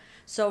done.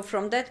 So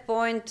from that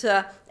point,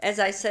 as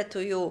I said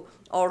to you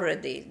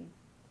already,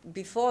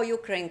 before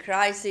Ukraine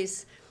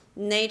crisis,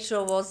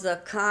 NATO was a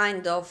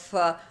kind of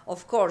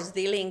course,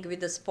 dealing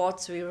with the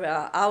spots we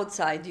were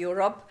outside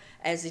Europe,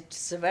 as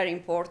it's very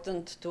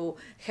important to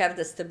have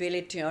the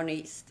stability on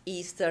its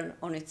eastern,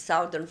 on its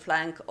southern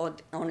flank,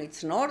 on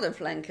its northern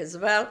flank as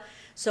well.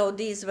 So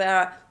these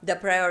were the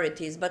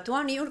priorities. But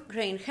when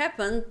Ukraine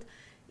happened,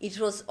 it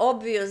was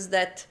obvious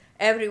that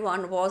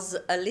everyone was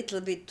a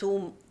little bit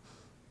too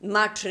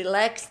much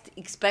relaxed,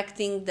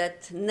 expecting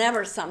that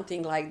never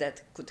something like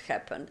that could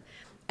happen.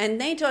 And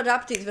NATO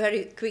adapted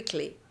very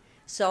quickly.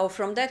 So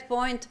from that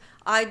point,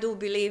 I do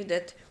believe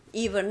that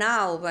even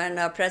now, when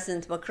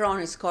President Macron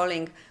is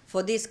calling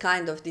for this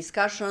kind of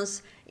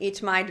discussions,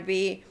 it might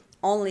be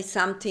only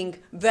something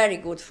very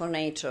good for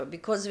NATO,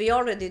 because we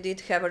already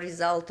did have a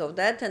result of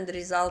that, and the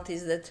result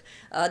is that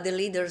the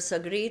leaders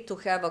agreed to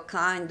have a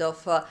kind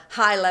of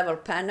high-level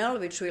panel,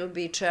 which will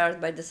be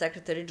chaired by the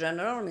Secretary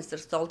General, Mr.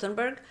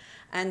 Stoltenberg,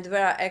 and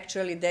where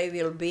actually they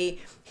will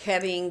be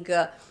having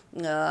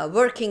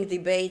working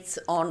debates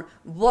on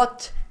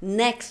what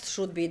next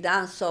should be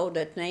done so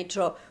that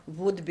NATO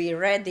would be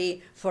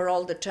ready for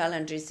all the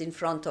challenges in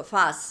front of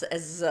us,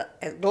 as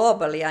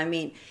globally, I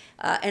mean.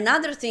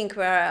 Another thing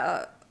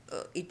where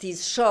it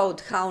is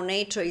showed how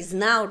NATO is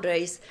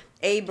nowadays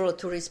able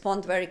to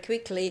respond very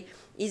quickly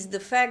is the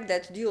fact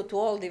that due to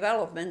all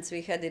developments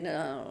we had in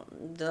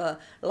the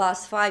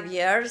last 5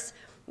 years,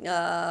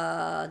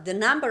 the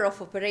number of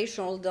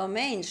operational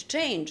domains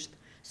changed.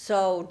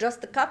 So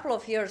just a couple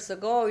of years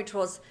ago, it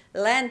was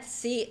land,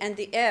 sea, and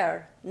the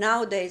air.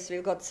 Nowadays,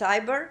 we've got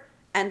cyber,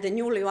 and the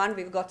newly one,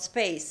 we've got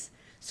space.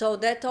 So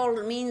that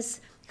all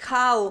means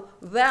how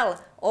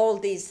well all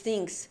these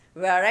things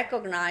were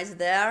recognized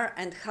there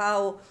and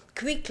how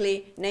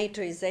quickly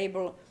NATO is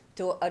able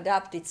to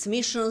adapt its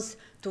missions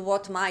to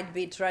what might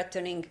be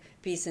threatening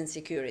peace and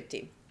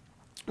security.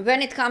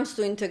 When it comes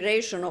to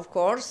integration, of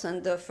course,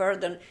 and the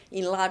further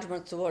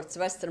enlargement towards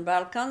Western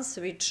Balkans,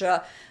 which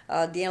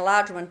the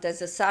enlargement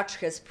as such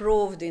has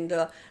proved in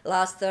the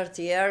last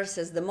 30 years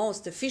as the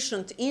most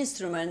efficient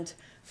instrument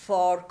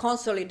for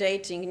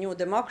consolidating new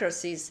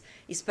democracies,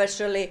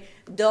 especially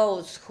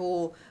those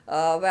who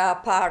were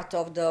part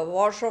of the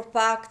Warsaw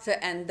Pact,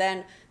 and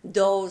then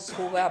those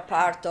who were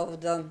part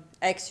of the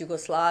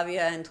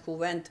ex-Yugoslavia and who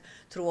went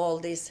through all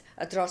these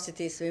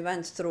atrocities we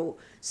went through.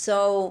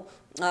 So,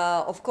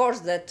 of course,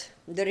 that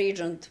the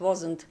region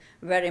wasn't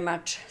very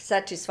much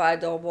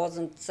satisfied or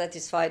wasn't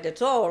satisfied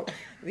at all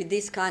with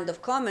these kind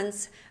of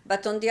comments.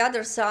 But on the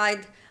other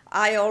side,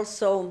 I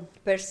also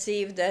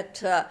perceive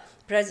that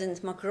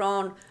President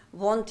Macron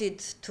wanted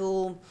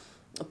to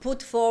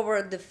put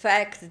forward the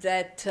fact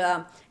that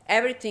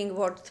everything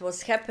what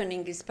was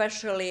happening,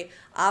 especially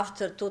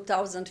after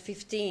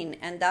 2015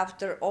 and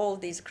after all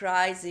these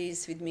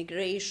crises with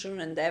migration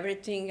and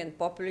everything and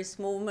populist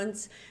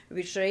movements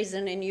which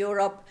risen in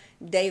Europe,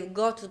 they've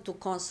got to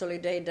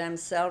consolidate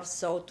themselves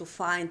so to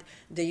find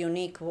the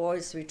unique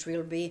voice which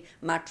will be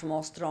much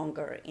more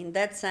stronger. In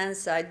that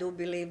sense, I do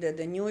believe that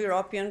the new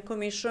European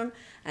Commission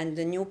and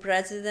the new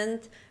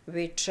president,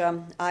 which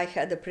I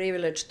had the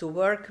privilege to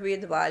work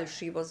with while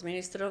she was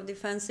Minister of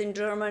Defense in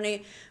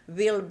Germany,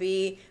 will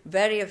be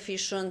very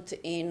efficient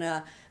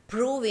in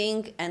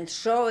proving and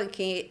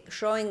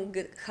showing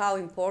how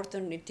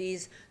important it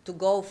is to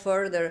go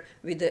further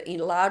with the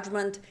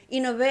enlargement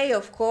in a way,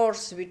 of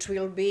course, which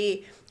will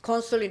be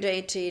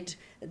consolidated.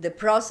 The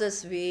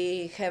process,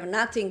 we have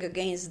nothing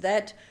against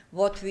that.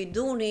 What we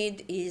do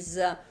need is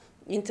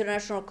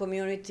international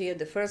community, in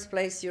the first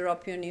place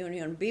European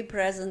Union, be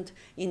present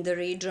in the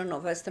region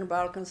of Western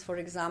Balkans, for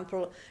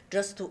example,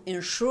 just to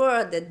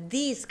ensure that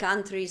these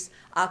countries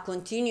are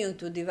continuing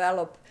to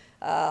develop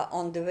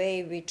on the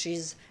way which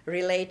is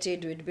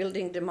related with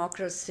building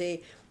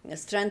democracy,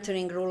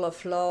 strengthening rule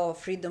of law,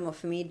 freedom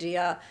of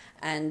media,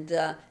 and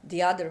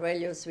the other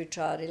values which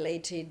are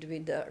related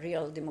with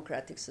real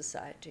democratic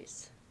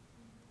societies.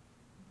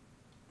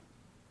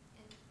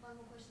 And one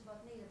more question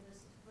about NATO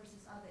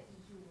versus other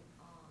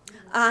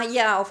EU.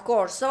 Yeah, of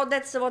course. So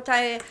that's what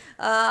I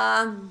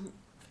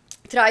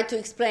tried to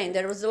explain.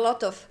 There was a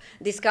lot of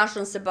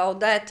discussions about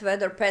that,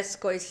 whether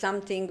PESCO is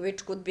something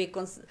which could be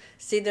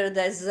considered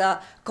as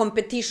a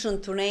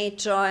competition to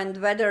NATO, and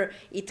whether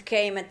it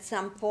came at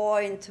some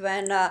point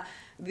when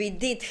we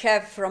did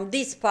have from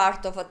this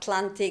part of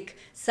Atlantic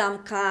some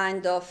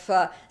kind of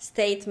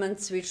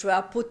statements which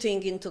were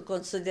putting into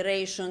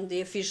consideration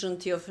the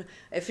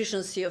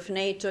efficiency of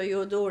NATO.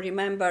 You do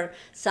remember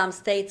some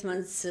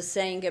statements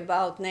saying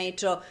about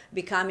NATO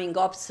becoming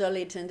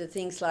obsolete and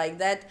things like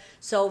that.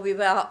 So we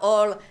were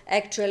all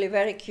actually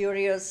very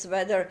curious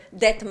whether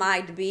that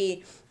might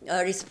be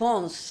a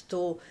response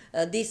to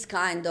this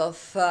kind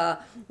of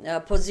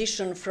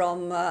position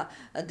from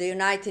the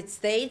United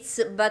States.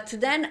 But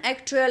then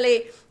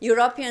actually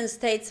European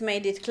states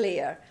made it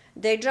clear.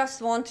 They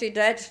just wanted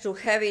that to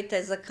have it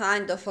as a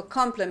kind of a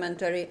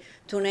complementary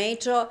to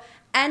NATO.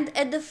 And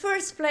at the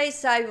first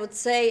place, I would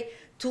say,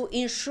 to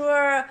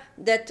ensure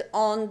that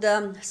on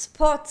the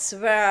spots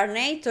where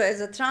NATO as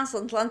a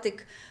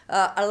transatlantic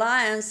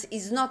alliance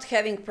is not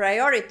having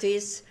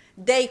priorities,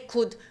 they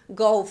could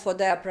go for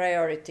their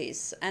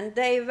priorities. And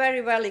they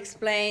very well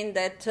explained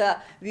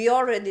that we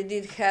already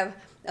did have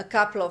a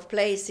couple of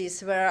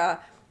places where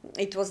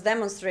it was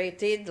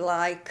demonstrated,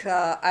 like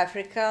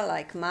Africa,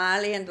 like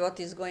Mali, and what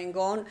is going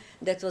on.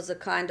 That was a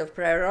kind of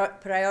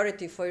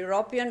priority for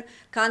European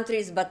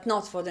countries, but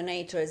not for the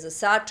NATO as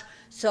such.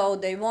 So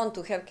they want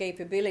to have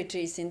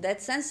capabilities in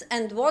that sense.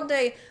 And what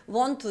they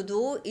want to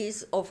do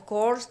is, of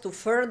course, to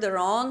further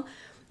on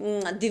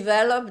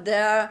develop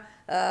their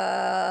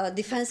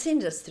defense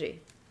industry.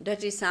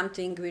 That is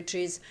something which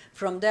is,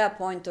 from their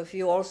point of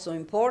view, also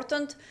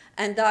important.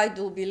 And I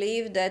do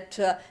believe that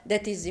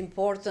that is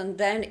important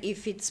then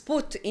if it's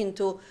put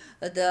into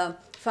the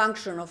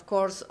function, of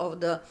course, of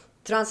the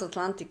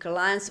transatlantic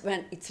alliance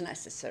when it's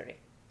necessary.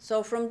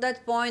 So from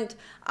that point,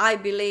 I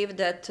believe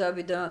that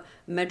with the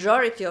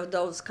majority of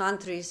those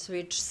countries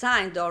which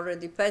signed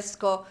already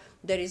PESCO,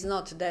 there is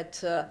not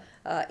that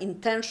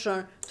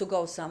intention to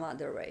go some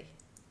other way.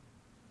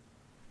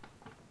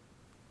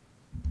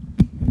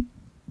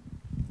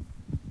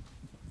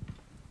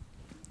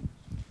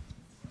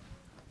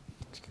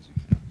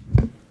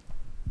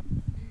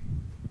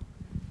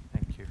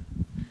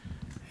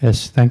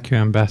 Yes, thank you,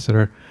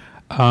 Ambassador.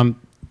 Do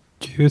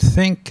you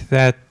think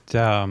that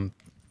the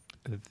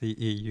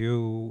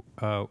EU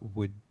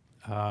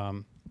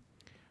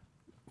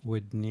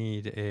would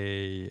need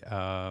a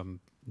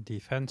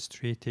defense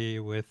treaty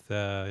with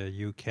the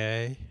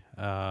UK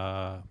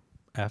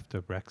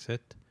after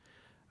Brexit,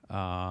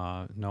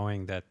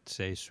 knowing that,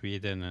 say,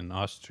 Sweden and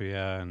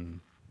Austria and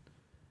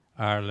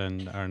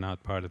Ireland are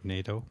not part of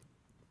NATO?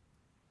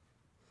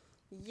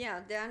 Yeah,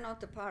 they are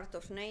not a part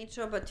of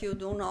NATO, but you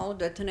do know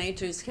that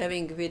NATO is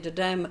having with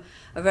them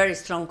a very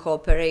strong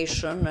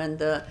cooperation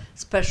and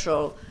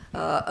special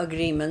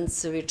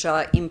agreements which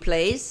are in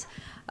place.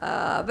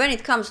 When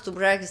it comes to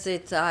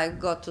Brexit, I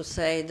got to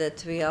say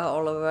that we are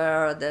all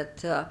aware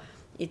that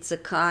it's a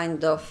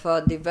kind of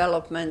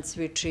developments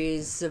which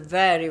is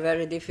very,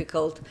 very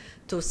difficult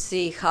to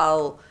see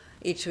how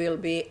it will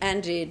be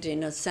ended,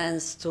 in a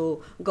sense,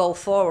 to go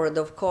forward,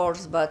 of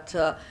course, but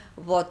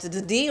what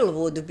the deal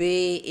would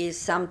be is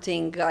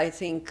something I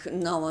think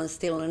no one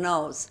still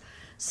knows.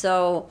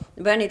 So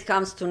when it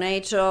comes to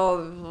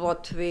NATO,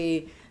 what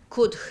we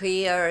could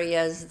hear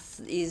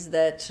is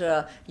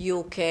that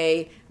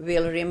UK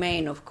will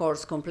remain, of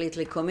course,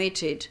 completely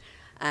committed.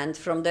 And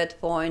from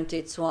that point,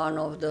 it's one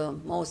of the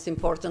most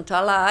important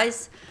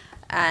allies,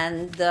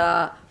 and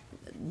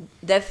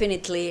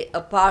definitely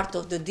a part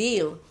of the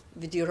deal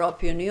with the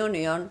European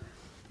Union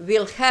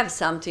will have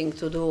something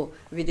to do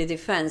with the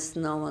defense.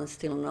 No one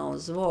still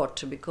knows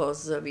what,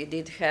 because we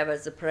did have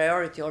as a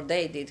priority, or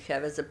they did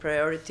have as a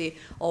priority,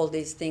 all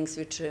these things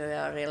which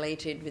are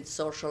related with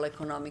social,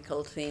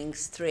 economical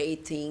things,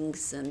 trade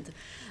things, and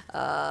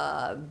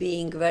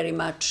being very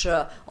much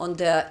on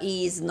their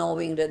ease,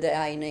 knowing that they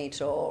are in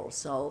NATO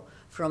also.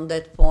 From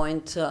that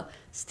point,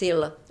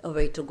 still a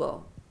way to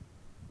go.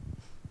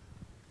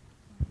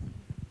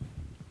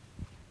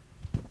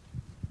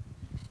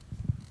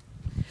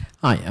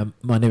 Hi,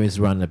 my name is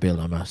Ran Nabil.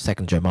 I'm a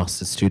second-year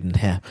master's student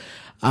here.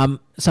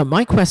 So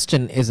my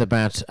question is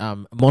about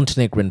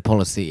Montenegrin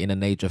policy in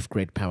an age of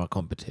great power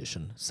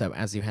competition. So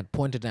as you had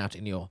pointed out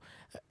in your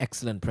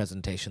excellent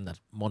presentation, that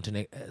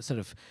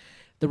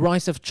the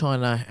rise of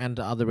China and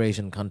other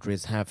Asian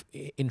countries have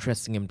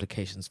interesting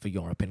implications for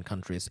European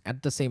countries.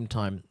 At the same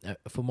time,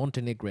 for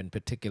Montenegro in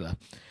particular,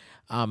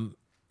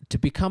 to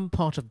become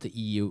part of the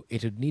EU,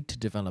 it would need to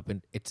develop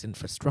its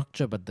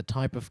infrastructure, but the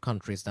type of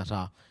countries that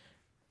are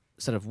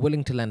sort of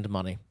willing to lend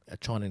money,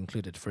 China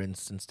included, for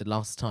instance. The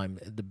last time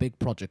the big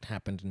project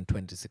happened in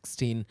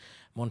 2016,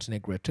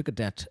 Montenegro took a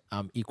debt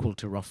equal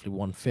to roughly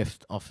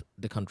 1/5 of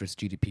the country's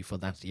GDP for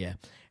that year,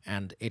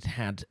 and it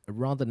had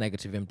rather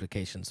negative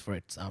implications for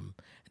its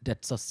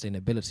debt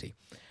sustainability.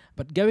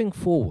 But going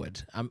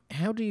forward,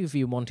 how do you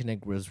view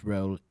Montenegro's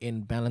role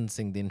in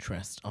balancing the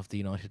interests of the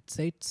United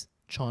States,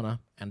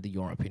 China, and the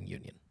European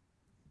Union?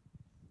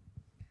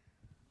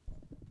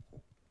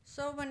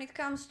 So when it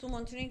comes to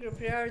Montenegro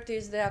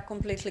priorities, they are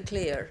completely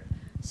clear.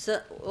 So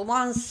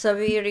once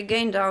we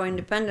regained our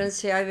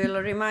independence, I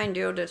will remind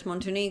you that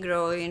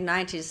Montenegro in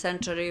 19th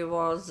century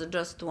was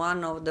just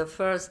one of the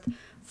first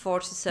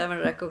 47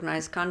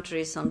 recognized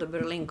countries on the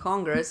Berlin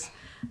Congress,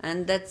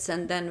 and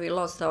then we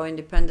lost our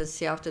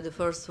independence after the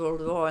First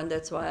World War, and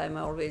that's why I'm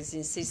always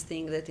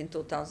insisting that in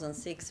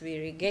 2006 we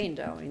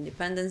regained our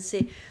independence.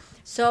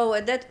 So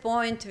at that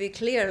point, we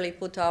clearly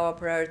put our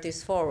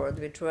priorities forward,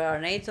 which were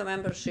NATO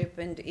membership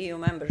and EU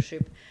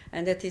membership,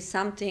 and that is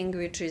something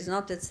which is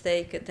not at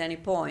stake at any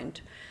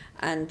point.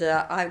 And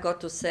I've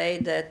got to say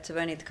that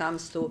when it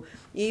comes to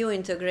EU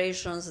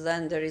integrations,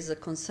 then there is a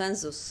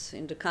consensus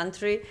in the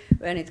country.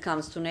 When it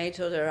comes to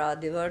NATO, there are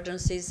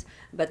divergences,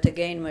 but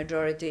again,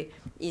 majority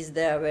is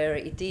there where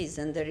it is,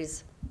 and there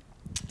is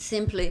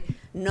simply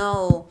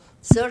no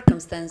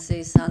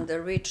circumstances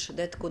under which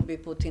that could be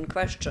put in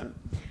question.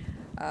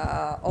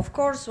 Of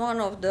course, one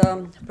of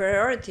the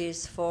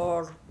priorities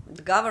for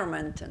the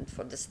government and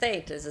for the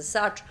state as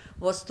such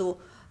was to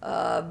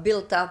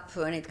build up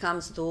when it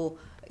comes to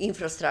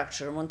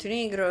infrastructure.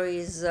 Montenegro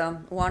is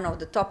one of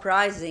the top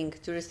rising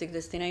touristic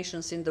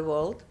destinations in the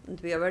world, and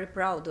we are very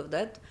proud of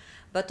that.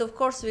 But of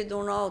course, we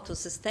do know to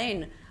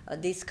sustain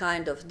this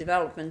kind of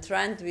development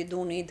trend, we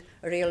do need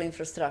real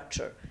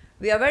infrastructure.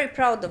 We are very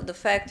proud of the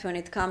fact when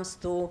it comes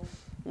to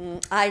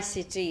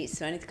ICTs,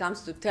 when it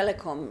comes to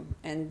telecom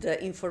and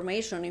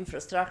information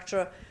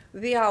infrastructure,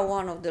 we are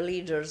one of the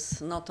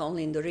leaders, not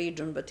only in the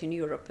region, but in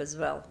Europe as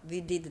well. We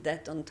did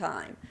that on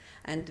time,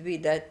 and we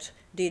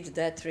did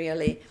that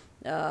really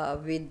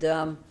with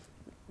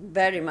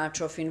very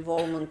much of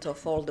involvement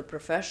of all the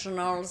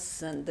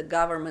professionals, and the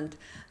government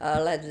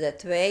led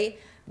that way.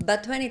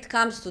 But when it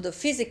comes to the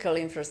physical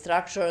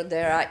infrastructure,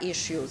 there are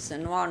issues,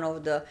 and one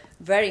of the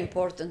very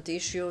important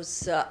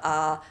issues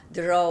are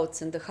the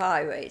roads and the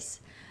highways.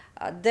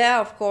 There,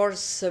 of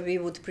course, we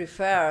would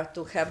prefer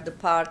to have the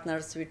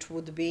partners which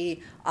would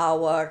be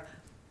our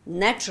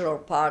natural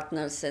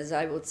partners, as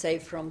I would say,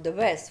 from the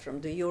West,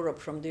 from the Europe,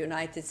 from the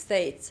United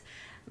States.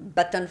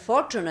 But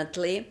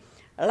unfortunately,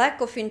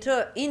 lack of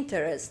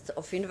interest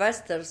of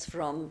investors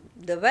from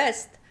the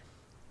West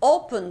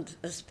opened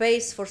a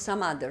space for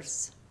some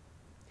others.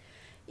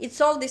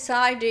 It's all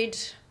decided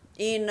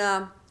in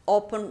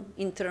open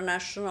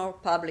international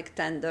public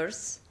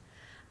tenders.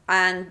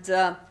 And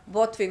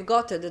what we've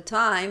got at the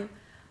time,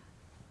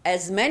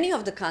 as many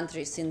of the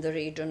countries in the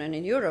region and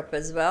in Europe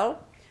as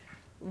well,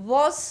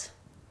 was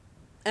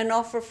an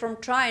offer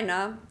from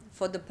China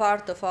for the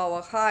part of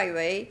our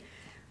highway,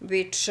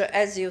 which,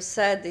 as you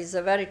said, is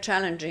a very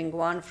challenging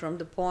one from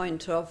the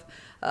point of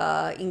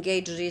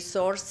engaged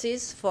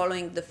resources,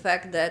 following the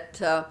fact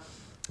that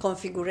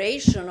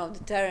configuration of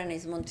the terrain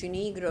is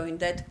Montenegro in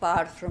that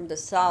part from the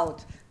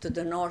south to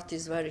the north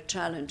is very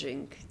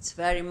challenging. It's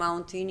very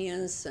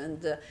mountainous,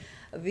 and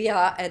we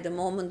are at the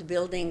moment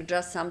building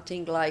just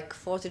something like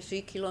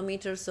 43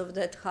 kilometers of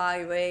that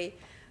highway,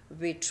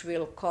 which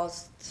will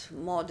cost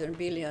more than $1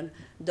 billion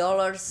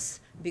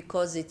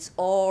because it's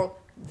all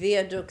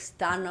viaducts,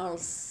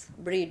 tunnels,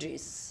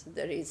 bridges.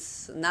 There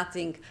is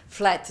nothing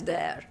flat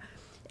there.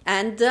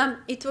 And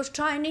it was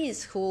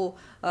Chinese who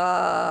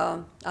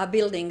are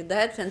building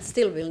that and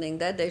still building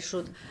that. They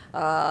should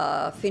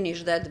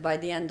finish that by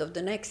the end of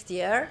the next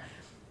year.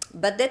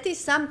 But that is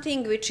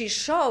something which is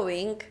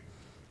showing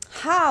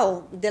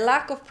how the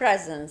lack of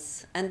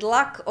presence and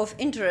lack of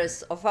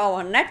interest of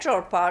our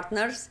natural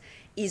partners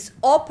is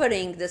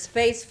opening the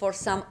space for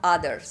some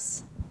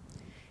others.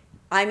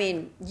 I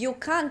mean, you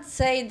can't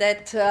say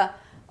that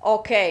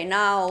okay,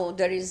 now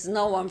there is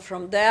no one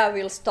from there,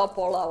 we'll stop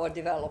all our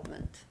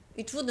development.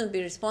 It wouldn't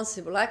be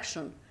responsible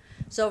action.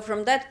 So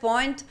from that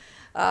point,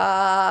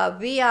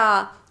 we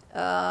are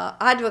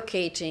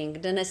advocating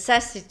the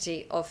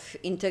necessity of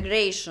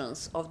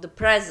integrations, of the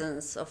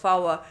presence of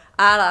our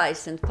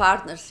allies and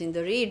partners in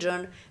the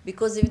region,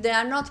 because if they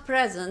are not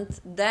present,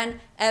 then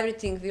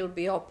everything will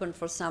be open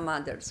for some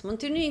others.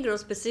 Montenegro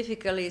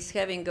specifically is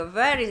having a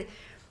very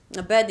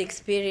bad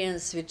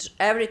experience with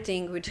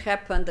everything which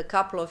happened a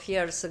couple of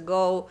years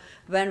ago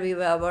when we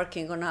were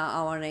working on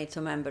our NATO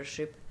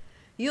membership.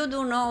 You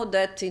do know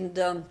that in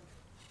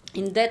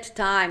that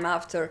time,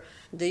 after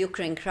the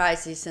Ukraine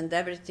crisis and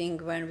everything,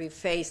 when we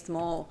faced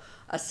more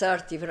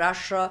assertive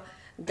Russia,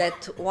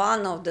 that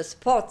one of the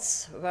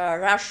spots where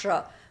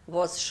Russia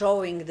was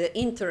showing the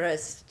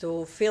interest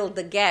to fill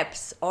the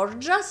gaps or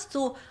just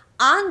to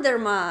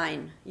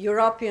undermine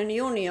European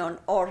Union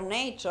or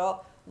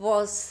NATO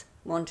was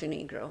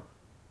Montenegro.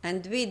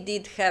 And we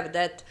did have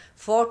that,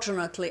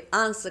 fortunately,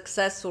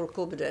 unsuccessful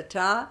coup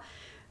d'etat,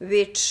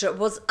 which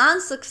was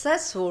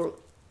unsuccessful.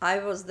 I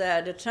was there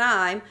at the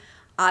time.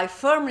 I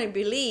firmly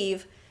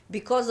believe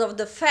because of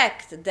the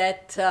fact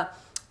that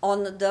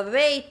on the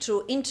way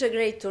to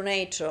integrate to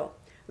NATO,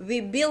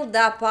 we build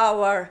up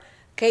our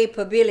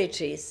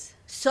capabilities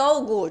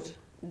so good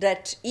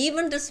that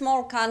even the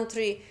small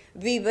country,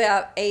 we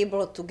were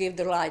able to give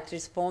the right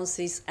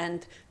responses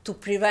and to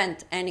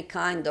prevent any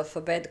kind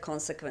of bad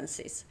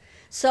consequences.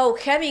 So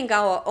having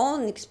our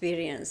own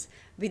experience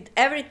with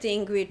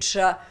everything which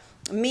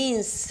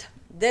means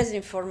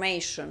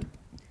disinformation,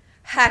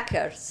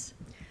 hackers,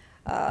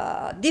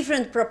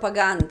 different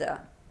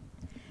propaganda,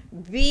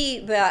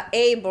 we were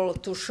able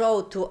to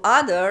show to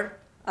other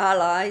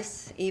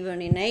allies,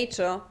 even in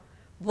NATO,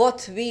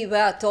 what we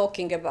were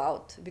talking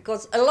about.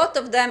 Because a lot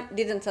of them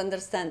didn't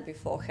understand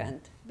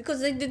beforehand,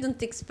 because they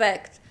didn't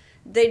expect.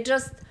 They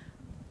just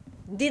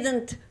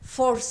didn't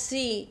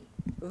foresee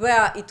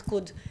where it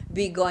could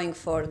be going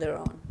further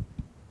on.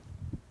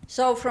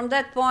 So from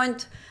that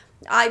point,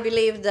 I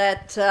believe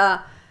that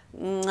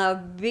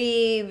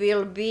we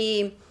will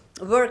be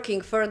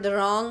working further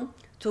on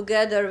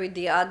together with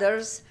the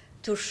others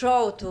to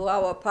show to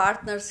our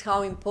partners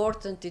how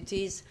important it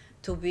is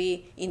to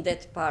be in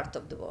that part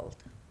of the world.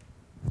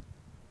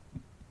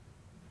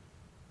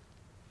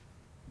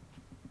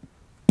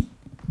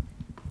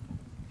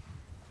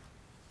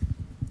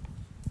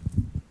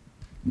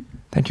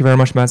 Thank you very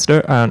much,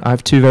 Master. I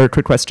have two very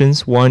quick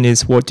questions. One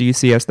is, what do you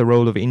see as the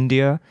role of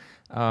India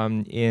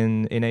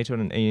in NATO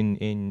and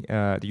in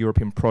the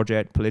European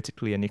project,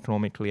 politically and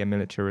economically and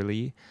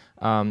militarily?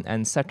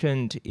 And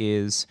second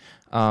is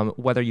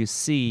whether you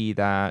see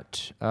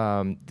that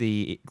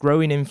the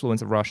growing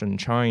influence of Russia and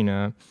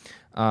China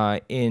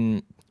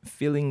in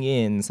filling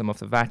in some of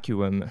the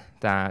vacuum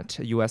that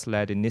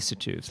US-led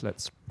initiatives,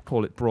 let's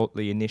call it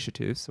broadly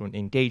initiatives or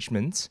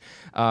engagements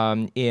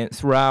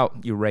throughout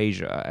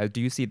Eurasia.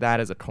 Do you see that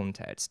as a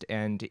context?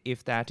 And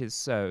if that is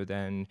so,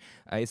 then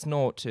it's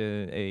not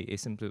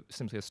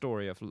simply a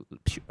story of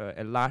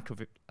a lack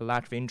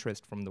of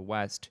interest from the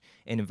West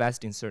in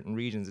investing in certain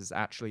regions. It's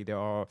actually there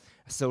are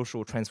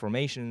social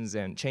transformations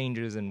and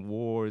changes and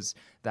wars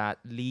that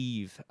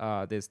leave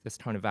this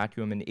kind of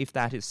vacuum. And if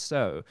that is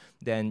so,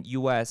 then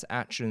US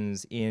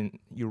actions in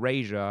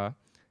Eurasia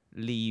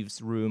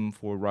leaves room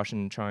for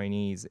Russian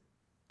Chinese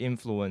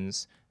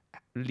influence,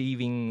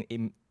 leaving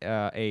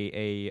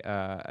a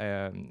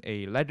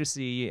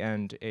legacy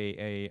and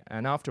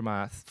an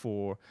aftermath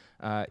for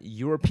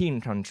European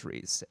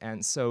countries.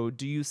 And so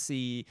do you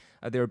see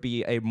there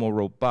be a more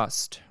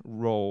robust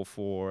role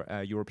for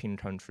European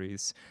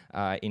countries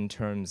in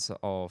terms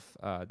of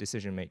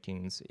decision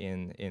makings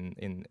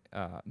in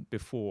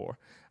before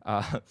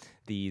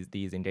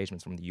these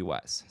engagements from the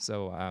US?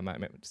 So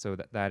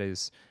that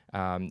is,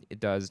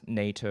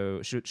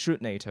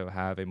 should NATO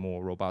have a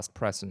more robust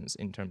presence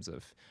in terms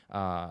of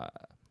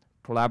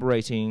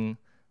collaborating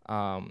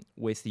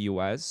with the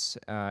US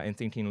and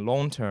thinking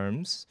long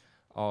terms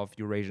of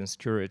Eurasian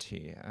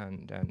security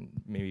and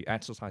maybe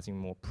exercising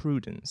more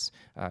prudence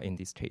in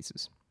these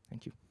cases?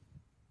 Thank you.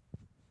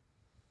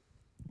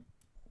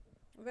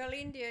 Well,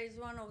 India is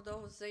one of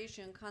those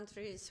Asian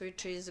countries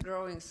which is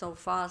growing so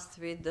fast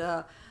with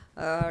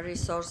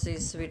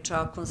resources which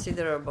are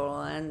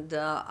considerable, and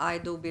I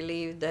do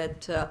believe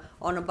that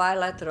on a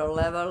bilateral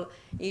level,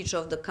 each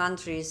of the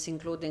countries,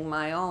 including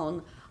my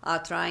own,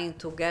 are trying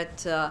to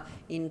get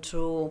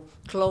into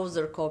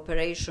closer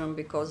cooperation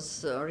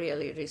because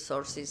really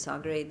resources are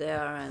great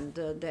there and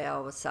they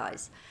are our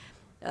size.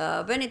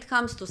 When it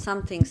comes to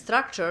something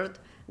structured,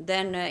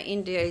 then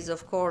India is,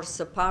 of course,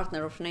 a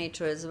partner of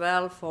NATO as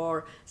well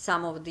for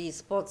some of these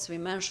spots we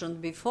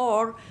mentioned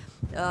before,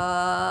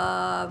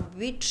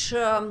 which,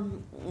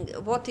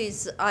 what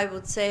is, I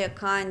would say, a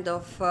kind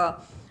of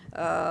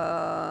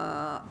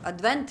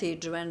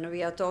advantage when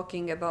we are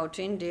talking about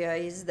India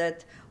is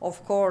that,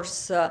 of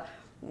course,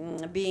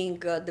 being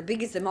the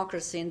biggest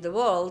democracy in the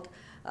world,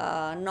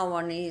 no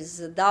one is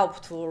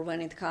doubtful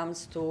when it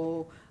comes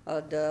to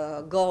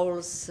the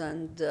goals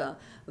and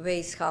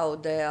ways how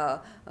they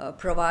are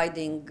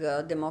providing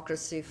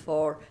democracy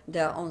for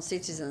their own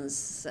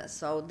citizens.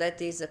 So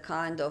that is a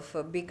kind of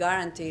a big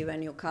guarantee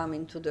when you come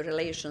into the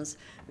relations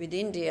with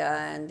India,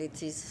 and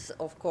it is,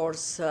 of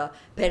course,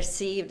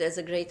 perceived as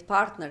a great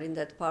partner in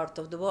that part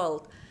of the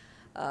world.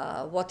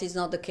 What is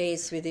not the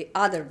case with the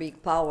other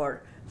big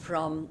power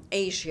from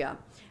Asia.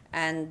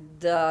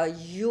 And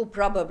you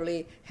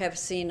probably have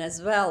seen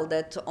as well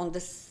that on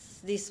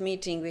this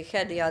meeting we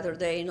had the other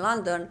day in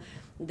London,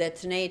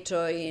 that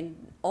NATO in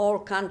all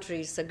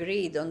countries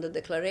agreed on the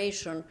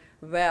declaration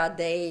where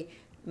they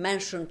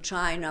mentioned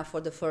China for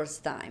the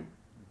first time.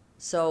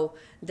 So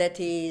that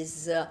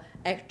is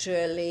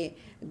actually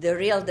the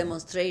real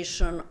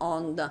demonstration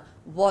on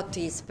what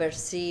is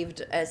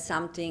perceived as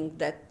something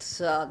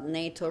that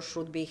NATO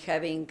should be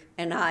having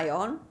an eye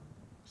on.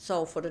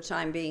 So for the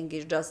time being,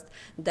 it's just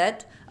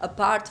that,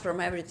 apart from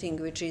everything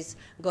which is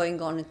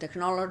going on in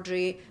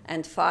technology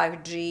and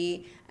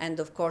 5G, and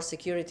of course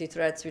security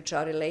threats which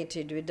are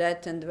related with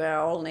that, and where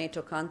all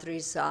NATO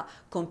countries are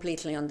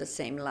completely on the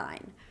same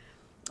line.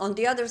 On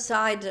the other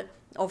side,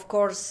 of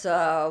course,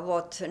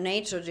 what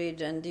NATO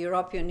did and the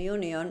European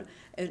Union,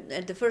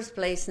 at the first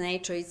place,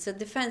 NATO is a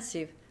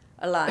defensive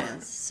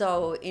alliance.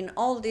 So in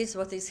all this,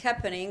 what is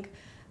happening,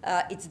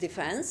 it's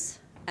defense,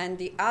 and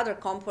the other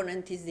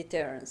component is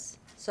deterrence.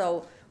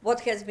 So what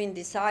has been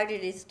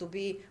decided is to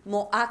be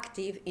more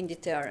active in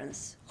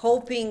deterrence,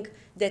 hoping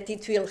that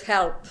it will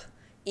help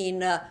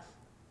in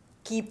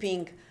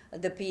keeping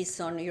the peace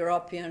on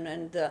European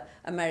and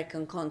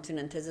American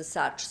continent as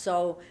such.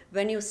 So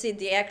when you see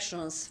the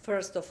actions,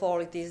 first of all,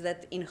 it is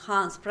that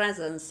enhanced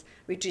presence,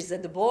 which is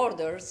at the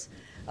borders.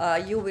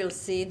 You will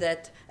see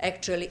that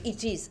actually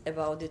it is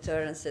about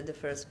deterrence at the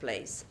first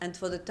place. And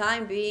for the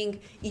time being,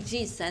 it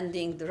is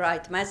sending the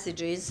right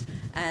messages,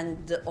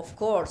 and of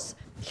course,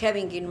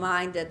 having in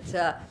mind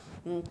that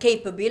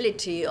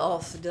capability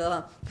of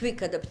the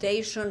quick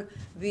adaptation,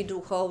 we do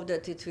hope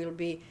that it will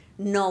be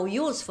no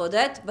use for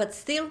that, but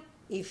still,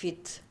 if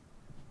it's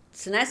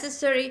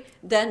necessary,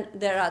 then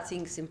there are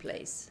things in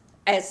place,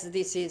 as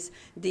this is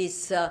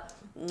this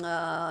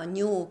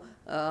new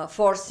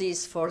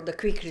forces for the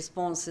quick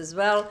response as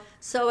well.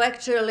 So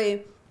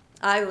actually,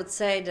 I would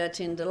say that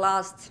in the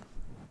last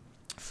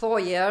 4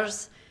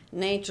 years,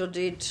 NATO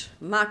did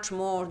much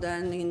more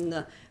than in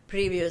the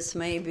previous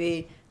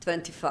maybe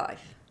 25,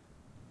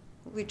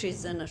 which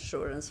is an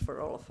assurance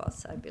for all of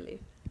us, I believe.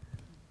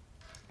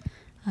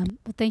 Well,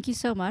 thank you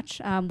so much.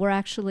 We're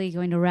actually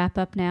going to wrap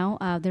up now.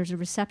 There's a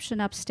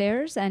reception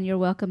upstairs, and you're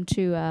welcome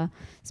to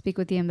speak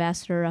with the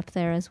ambassador up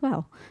there as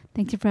well.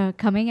 Thank you for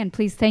coming, and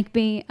please thank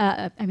me.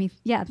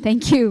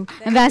 Thank you,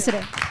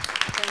 Ambassador.